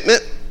a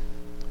commitment,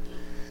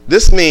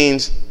 this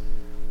means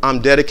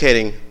I'm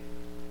dedicating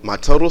my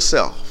total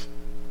self,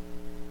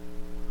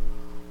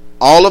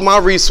 all of my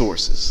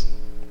resources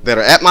that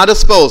are at my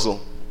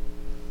disposal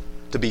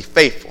to be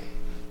faithful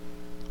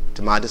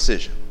to my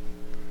decision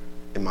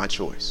and my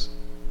choice.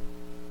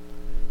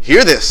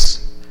 Hear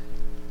this.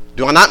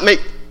 Do I not make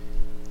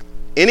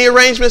any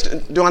arrangements?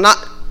 Do I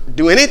not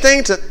do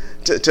anything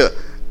to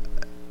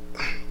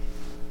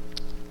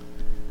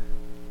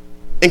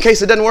In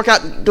case it doesn't work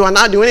out, do I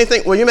not do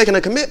anything? Well, you're making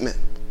a commitment.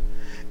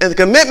 And the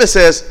commitment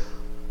says,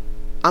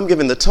 I'm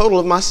giving the total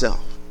of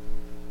myself.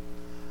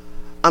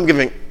 I'm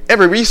giving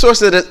every resource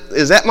that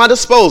is at my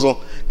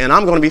disposal, and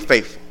I'm going to be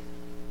faithful.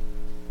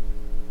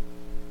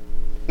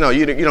 No,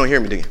 you don't hear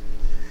me, do you?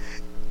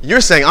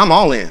 You're saying, I'm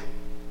all in.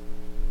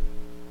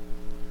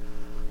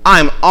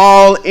 I'm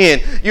all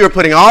in. You're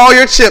putting all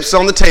your chips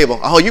on the table.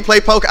 Oh, you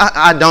play poker?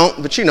 I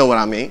don't, but you know what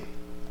I mean.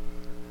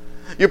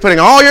 You're putting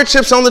all your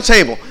chips on the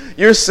table.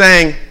 You're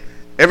saying,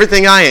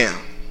 everything I am,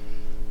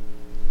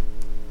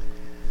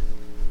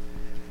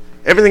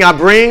 everything I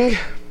bring,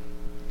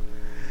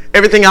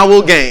 everything I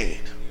will gain,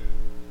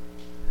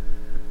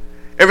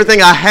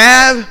 everything I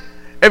have,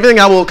 everything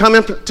I will come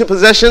into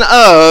possession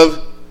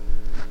of,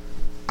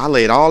 I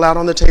lay it all out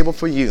on the table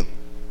for you.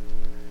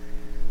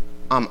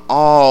 I'm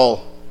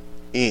all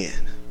in.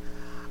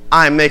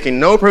 I'm making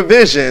no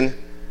provision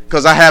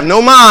because I have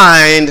no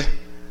mind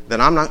that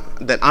I'm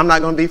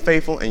not going to be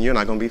faithful and you're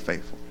not going to be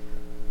faithful.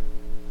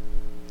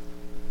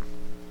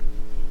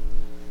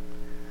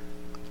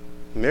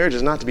 Marriage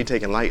is not to be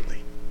taken lightly.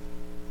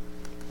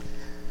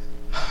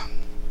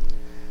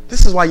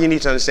 This is why you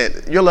need to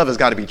understand your love has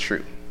got to be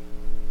true.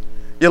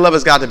 Your love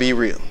has got to be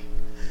real.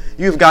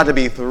 You've got to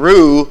be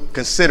through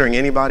considering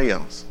anybody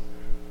else.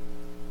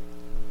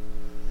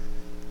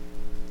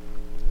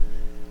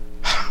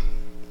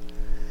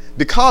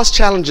 Because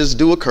challenges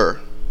do occur,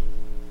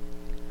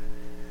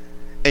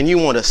 and you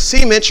want to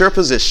cement your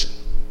position.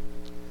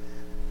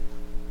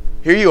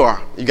 Here you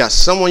are. You got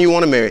someone you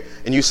want to marry,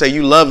 and you say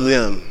you love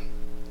them.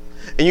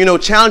 And you know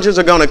challenges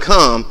are going to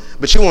come,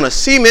 but you want to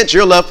cement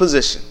your love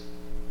position.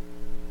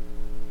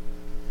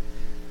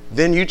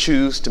 Then you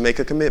choose to make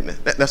a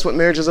commitment. That's what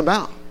marriage is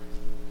about.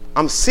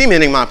 I'm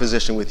cementing my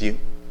position with you.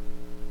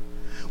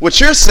 What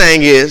you're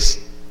saying is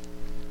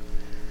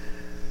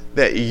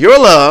that your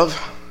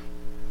love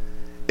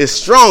is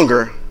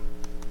stronger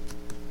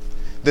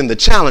than the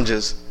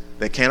challenges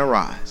that can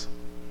arise.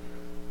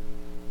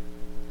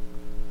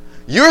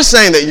 You're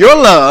saying that your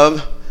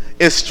love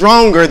is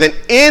stronger than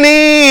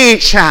any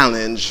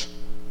challenge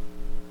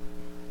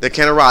that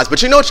can arise.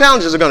 But you know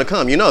challenges are going to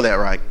come. You know that,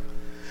 right?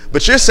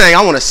 But you're saying,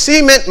 I want to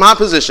cement my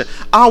position.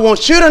 I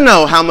want you to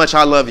know how much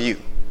I love you.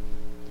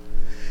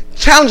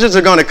 Challenges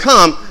are going to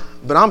come,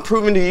 but I'm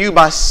proving to you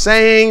by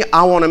saying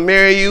I want to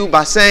marry you,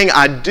 by saying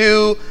I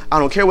do. I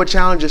don't care what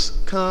challenges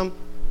come.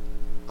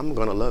 I'm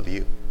going to love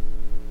you.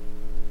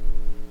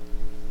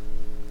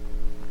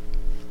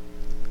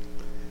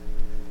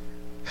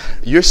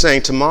 You're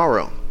saying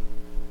tomorrow.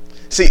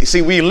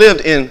 See, we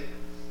lived in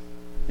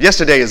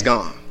yesterday is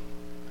gone.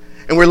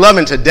 And we're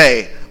loving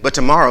today, but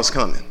tomorrow's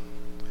coming.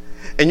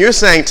 And you're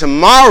saying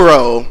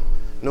tomorrow,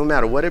 no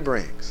matter what it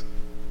brings,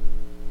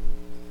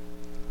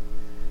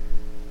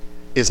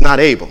 is not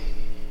able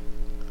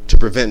to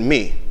prevent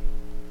me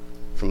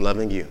from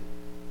loving you.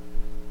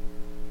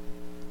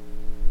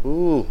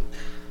 Ooh.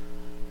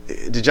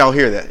 Did y'all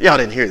hear that? Y'all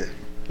didn't hear that.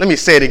 Let me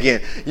say it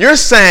again. You're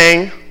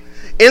saying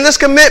in this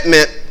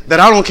commitment that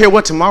I don't care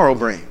what tomorrow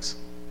brings.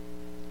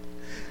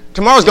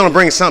 Tomorrow's going to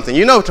bring something.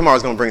 You know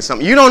tomorrow's going to bring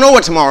something. You don't know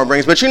what tomorrow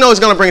brings, but you know it's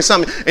going to bring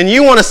something. And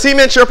you want to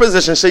cement your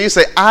position, so you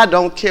say, I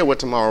don't care what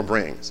tomorrow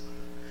brings.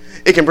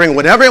 It can bring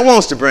whatever it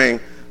wants to bring.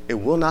 It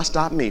will not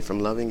stop me from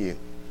loving you.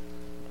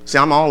 See,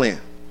 I'm all in.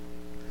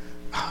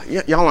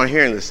 Y'all aren't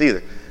hearing this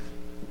either.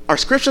 Are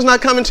scriptures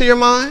not coming to your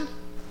mind?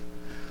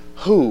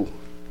 Who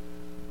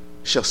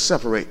shall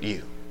separate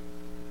you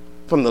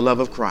from the love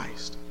of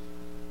Christ?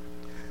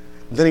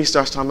 Then he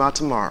starts talking about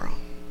tomorrow.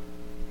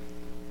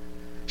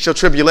 Shall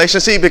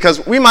tribulation, see,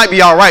 because we might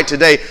be all right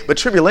today, but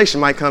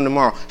tribulation might come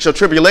tomorrow. Shall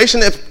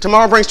tribulation, if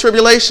tomorrow brings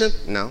tribulation?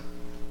 No.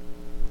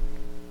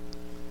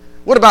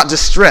 What about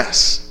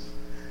distress?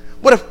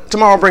 What if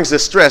tomorrow brings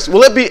distress?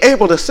 Will it be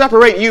able to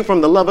separate you from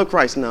the love of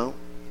Christ? No.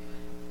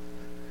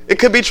 It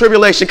could be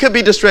tribulation, could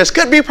be distress,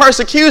 could be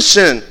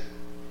persecution,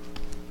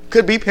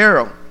 could be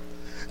peril,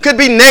 could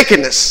be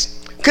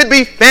nakedness, could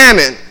be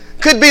famine,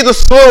 could be the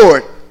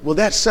sword. Will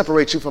that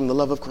separate you from the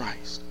love of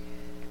Christ?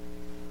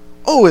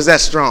 Oh, is that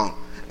strong?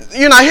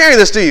 You're not hearing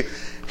this, do you?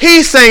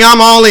 He's saying, I'm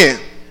all in.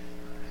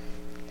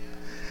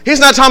 He's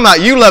not talking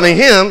about you loving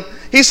him.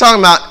 He's talking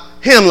about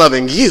him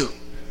loving you.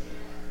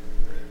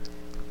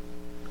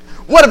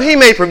 What if he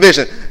made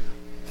provision?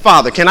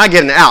 Father, can I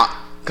get an out?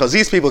 Because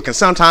these people can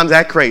sometimes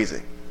act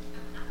crazy.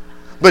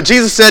 But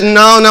Jesus said,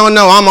 no,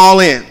 I'm all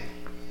in.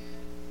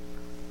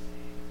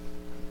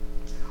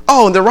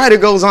 Oh, and the writer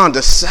goes on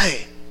to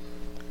say,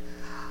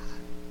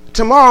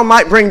 tomorrow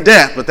might bring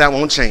death, but that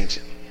won't change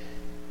it.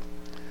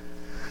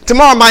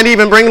 Tomorrow might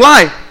even bring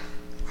life.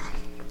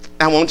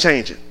 That won't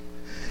change it.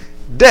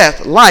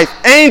 Death, life,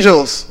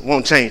 angels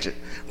won't change it.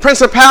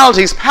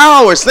 Principalities,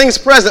 powers, things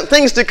present,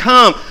 things to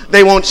come,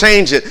 they won't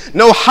change it.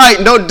 No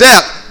height, no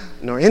depth,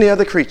 nor any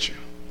other creature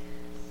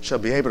shall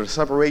be able to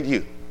separate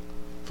you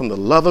from the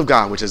love of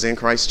God which is in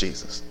Christ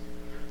Jesus.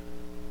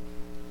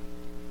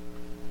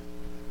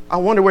 I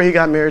wonder where he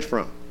got married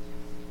from.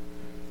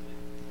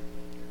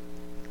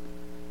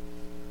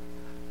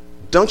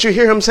 Don't you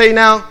hear him say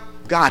now,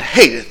 God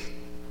hateth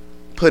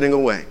putting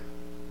away.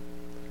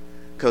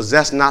 Because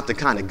that's not the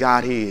kind of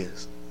God he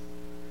is.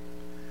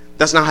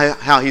 That's not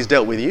how he's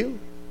dealt with you.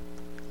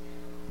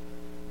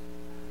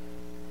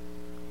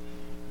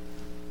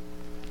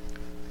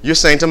 You're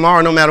saying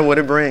tomorrow, no matter what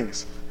it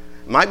brings.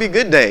 Might be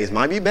good days,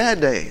 might be bad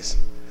days.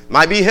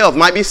 Might be health,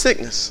 might be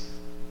sickness.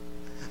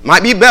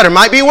 Might be better,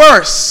 might be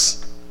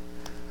worse.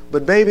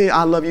 But baby,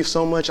 I love you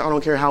so much, I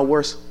don't care how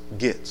worse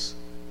gets.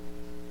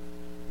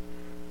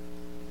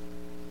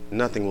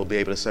 Nothing will be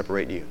able to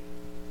separate you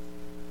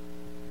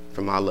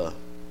from my love.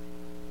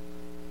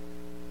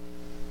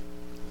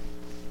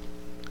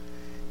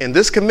 In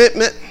this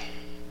commitment,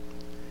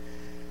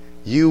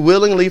 you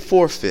willingly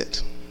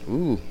forfeit.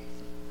 Ooh.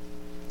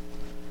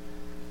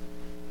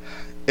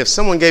 If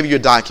someone gave you a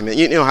document,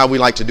 you know how we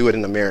like to do it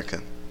in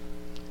America.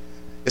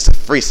 It's a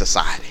free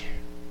society.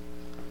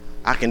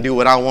 I can do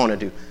what I want to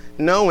do.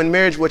 No, in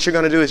marriage, what you're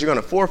going to do is you're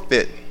going to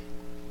forfeit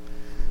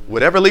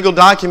whatever legal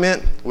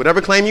document,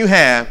 whatever claim you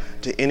have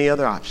to any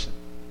other option.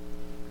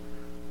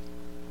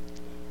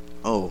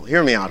 Oh,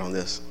 hear me out on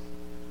this.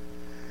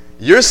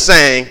 You're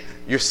saying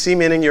you're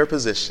cementing your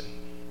position.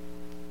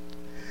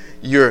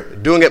 You're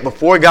doing it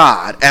before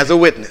God as a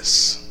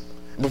witness,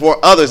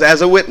 before others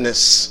as a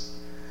witness,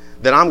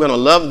 that I'm going to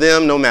love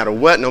them no matter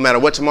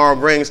what tomorrow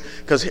brings,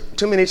 because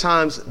too many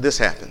times this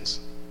happens.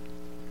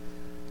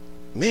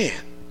 Man,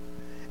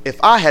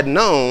 if I had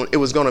known it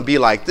was going to be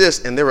like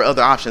this and there were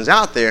other options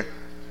out there,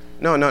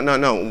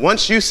 no.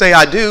 Once you say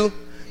I do,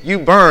 you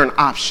burn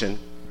option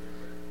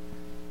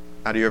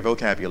out of your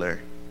vocabulary.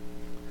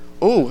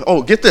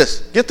 Oh, get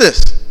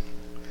this.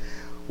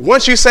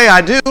 Once you say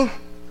I do,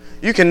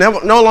 you can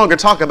no longer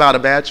talk about a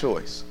bad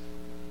choice.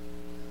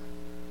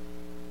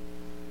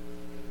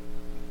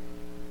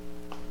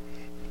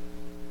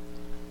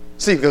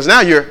 See, because now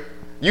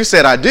you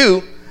said I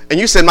do, and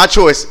you said my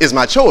choice is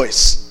my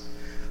choice.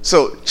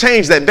 So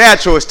change that bad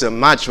choice to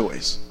my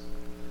choice.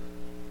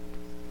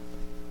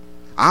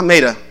 I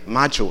made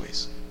my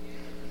choice.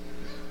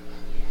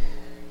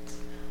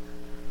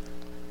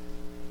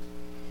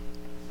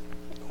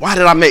 Why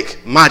did I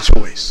make my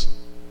choice?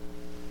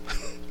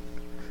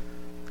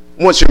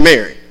 Once you're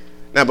married.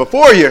 Now,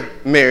 before you're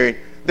married,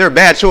 there are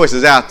bad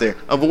choices out there.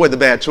 Avoid the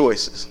bad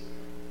choices.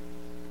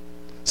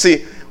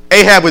 See,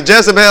 Ahab with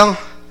Jezebel,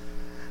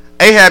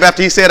 Ahab,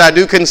 after he said I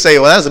do, couldn't say,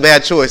 well, that was a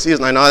bad choice. He was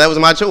like, no, that was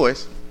my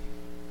choice.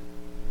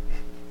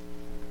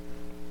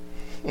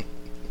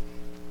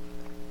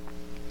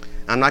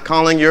 I'm not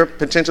calling your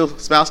potential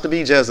spouse to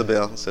be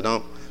Jezebel, so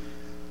don't.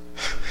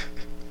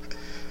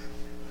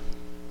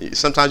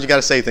 Sometimes you got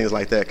to say things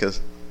like that,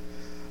 because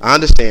I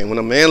understand when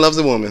a man loves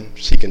a woman,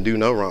 she can do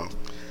no wrong.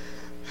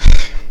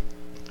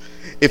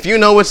 If you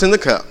know what's in the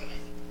cup,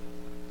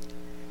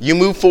 you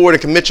move forward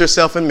and commit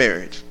yourself in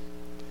marriage.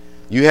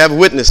 You have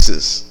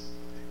witnesses.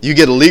 You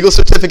get a legal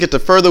certificate to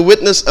further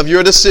witness of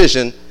your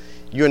decision.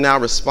 You're now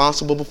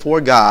responsible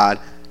before God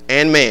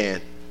and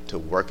man to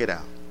work it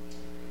out.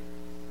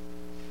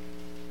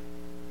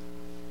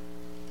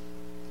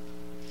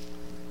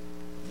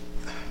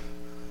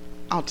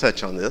 I'll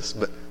touch on this,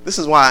 but this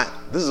is one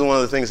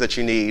of the things that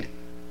you need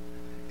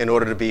in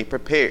order to be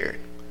prepared.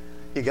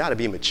 You got to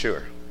be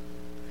mature.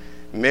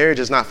 Marriage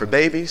is not for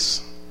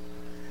babies.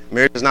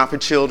 Marriage is not for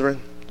children.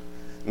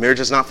 Marriage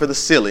is not for the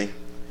silly.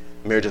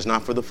 Marriage is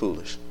not for the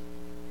foolish.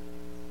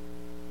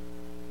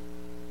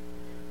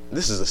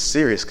 This is a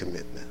serious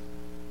commitment.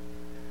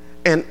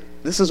 And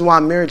this is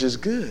why marriage is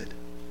good.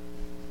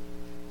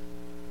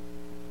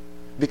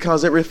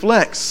 Because it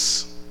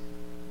reflects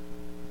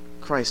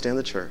Christ and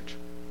the church.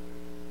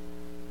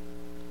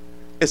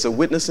 It's a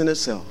witness in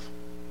itself.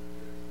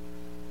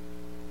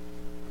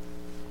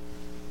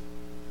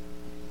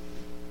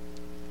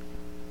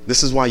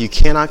 This is why you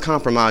cannot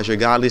compromise your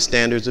godly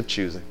standards of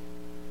choosing.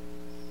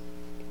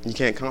 You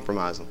can't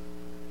compromise them.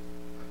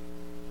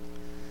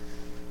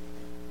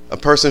 A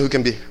person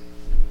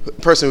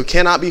who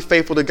cannot be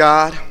faithful to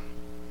God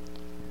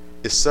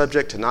is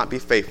subject to not be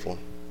faithful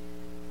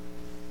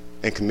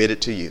and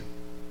committed to you.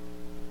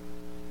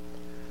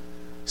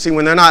 See,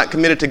 when they're not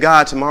committed to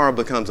God, tomorrow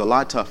becomes a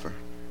lot tougher.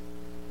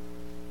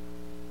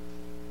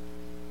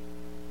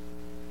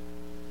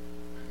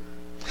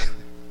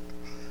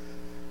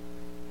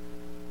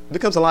 It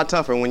becomes a lot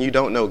tougher when you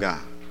don't know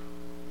God.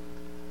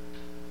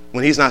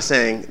 When he's not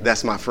saying,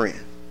 that's my friend.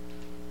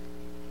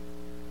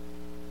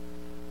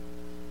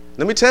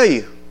 Let me tell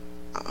you,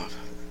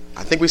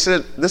 I think we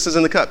said this is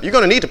in the cup. You're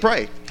going to need to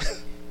pray.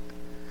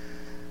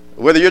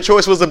 Whether your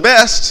choice was the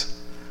best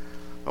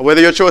or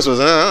whether your choice was,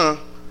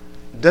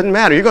 doesn't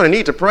matter. You're going to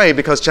need to pray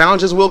because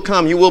challenges will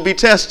come. You will be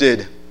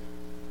tested.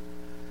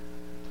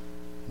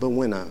 But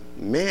when a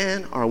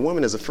man or a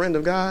woman is a friend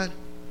of God,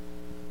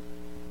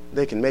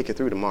 they can make it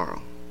through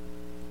tomorrow.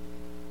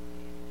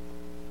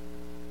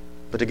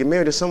 But to get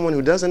married to someone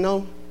who doesn't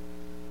know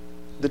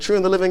the true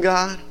and the living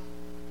God,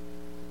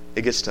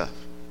 it gets tough.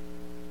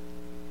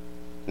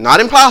 Not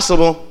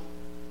impossible.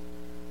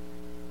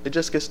 It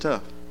just gets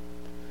tough.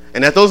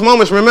 And at those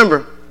moments,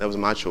 remember, that was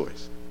my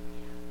choice.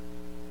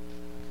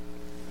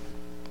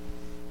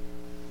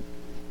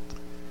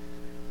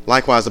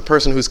 Likewise, the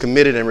person who's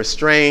committed and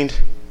restrained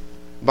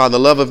by the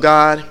love of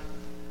God,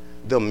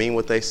 they'll mean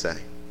what they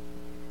say.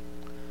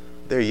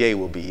 Their yea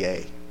will be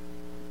yea.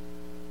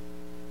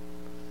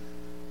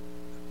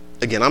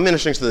 Again, I'm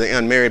ministering to the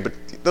unmarried, but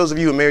those of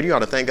you who are married, you ought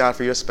to thank God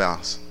for your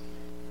spouse.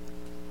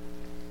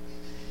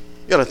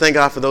 You ought to thank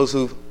God for those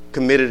who've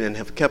committed and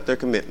have kept their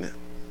commitment.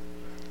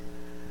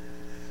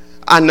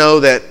 I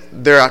know that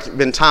there have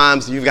been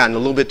times you've gotten a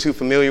little bit too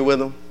familiar with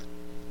them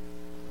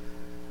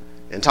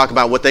and talk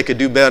about what they could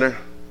do better,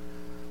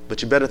 but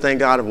you better thank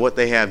God for what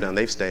they have done.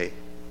 They've stayed.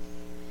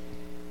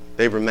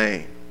 They've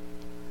remained.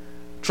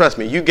 Trust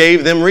me, you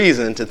gave them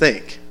reason to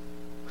think.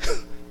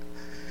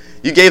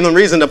 You gave them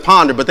reason to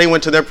ponder, but they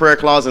went to their prayer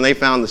closet and they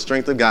found the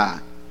strength of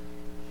God.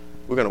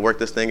 We're going to work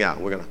this thing out.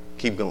 We're going to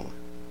keep going.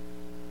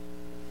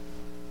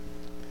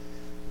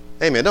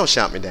 Hey, man, don't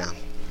shout me down.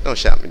 Don't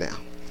shout me down.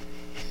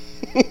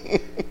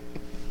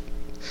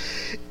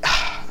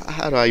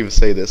 How do I even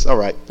say this? All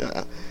right.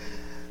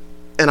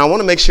 And I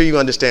want to make sure you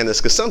understand this,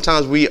 because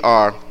sometimes we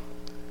are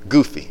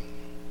goofy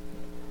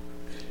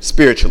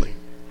spiritually.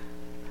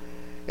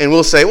 And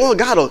we'll say, well,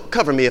 God will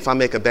cover me if I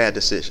make a bad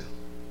decision.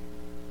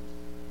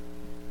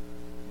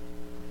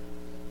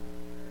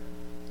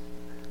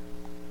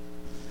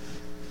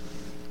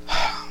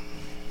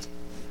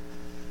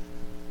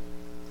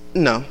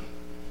 No.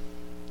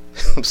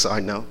 I'm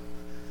sorry, no.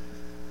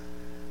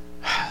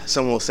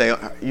 Someone will say,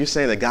 are you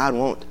saying that God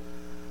won't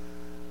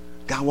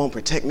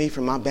protect me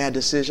from my bad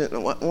decision?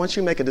 Once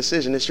you make a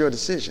decision, it's your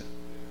decision.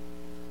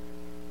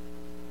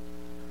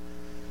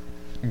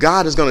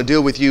 God is going to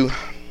deal with you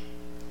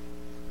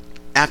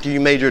after you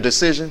made your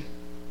decision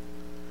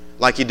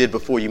like he did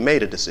before you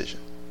made a decision.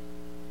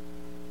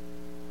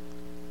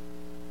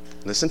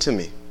 Listen to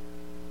me.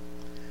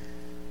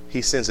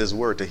 He sends his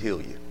word to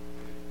heal you.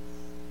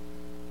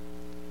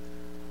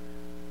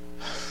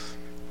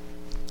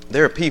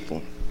 There are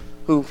people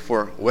who,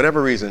 for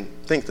whatever reason,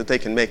 think that they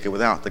can make it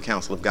without the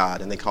counsel of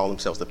God, and they call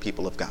themselves the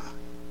people of God.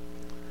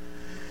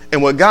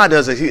 And what God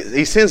does is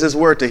he sends his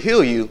word to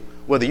heal you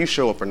whether you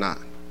show up or not.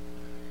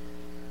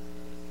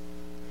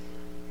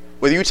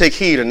 Whether you take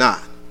heed or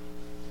not.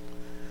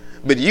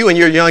 But you and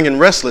your young and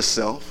restless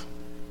self,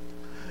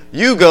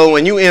 you go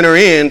and you enter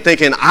in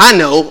thinking, I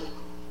know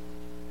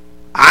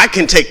I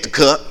can take the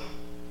cup.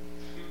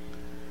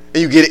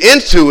 And you get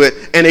into it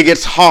and it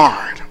gets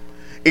hard.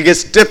 It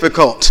gets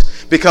difficult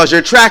because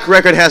your track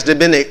record has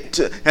been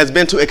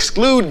to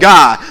exclude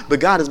God, but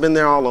God has been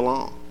there all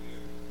along.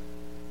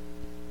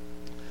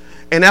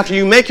 And after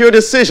you make your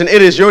decision,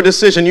 it is your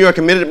decision. You are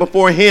committed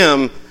before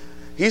him.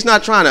 He's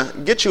not trying to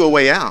get you a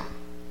way out.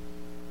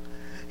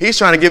 He's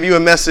trying to give you a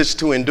message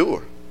to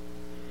endure.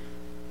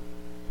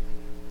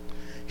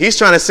 He's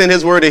trying to send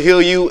his word to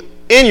heal you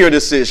in your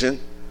decision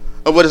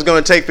of what it's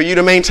going to take for you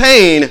to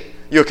maintain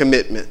your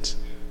commitment.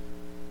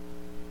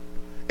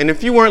 And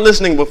if you weren't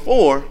listening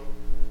before,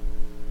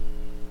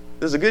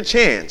 there's a good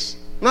chance,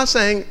 I'm not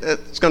saying that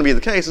it's going to be the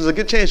case, there's a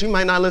good chance you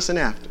might not listen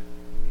after.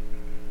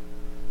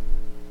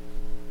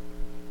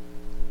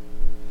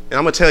 And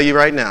I'm going to tell you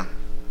right now,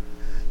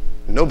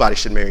 nobody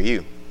should marry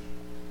you.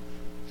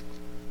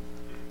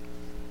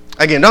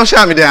 Again, don't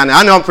shout me down now.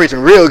 I know I'm preaching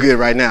real good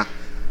right now.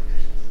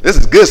 This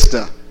is good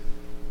stuff.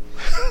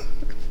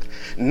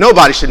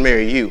 Nobody should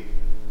marry you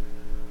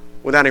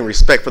without any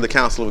respect for the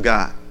counsel of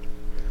God.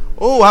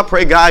 Oh, I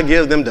pray God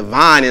gives them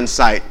divine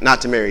insight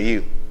not to marry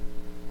you.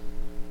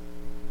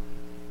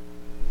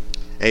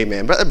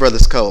 Amen. Brother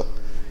Cole,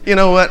 you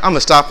know what? I'm going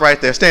to stop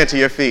right there. Stand to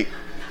your feet.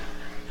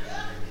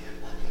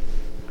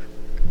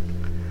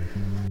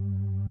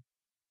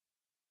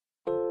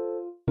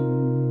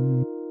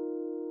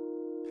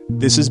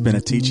 This has been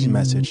a teaching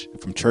message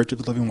from Church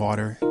of the Living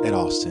Water at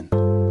Austin.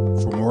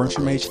 For more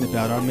information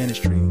about our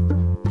ministry,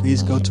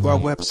 please go to our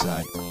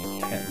website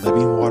at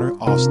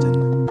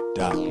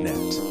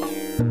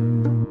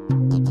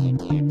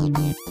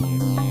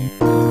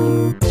livingwateraustin.net.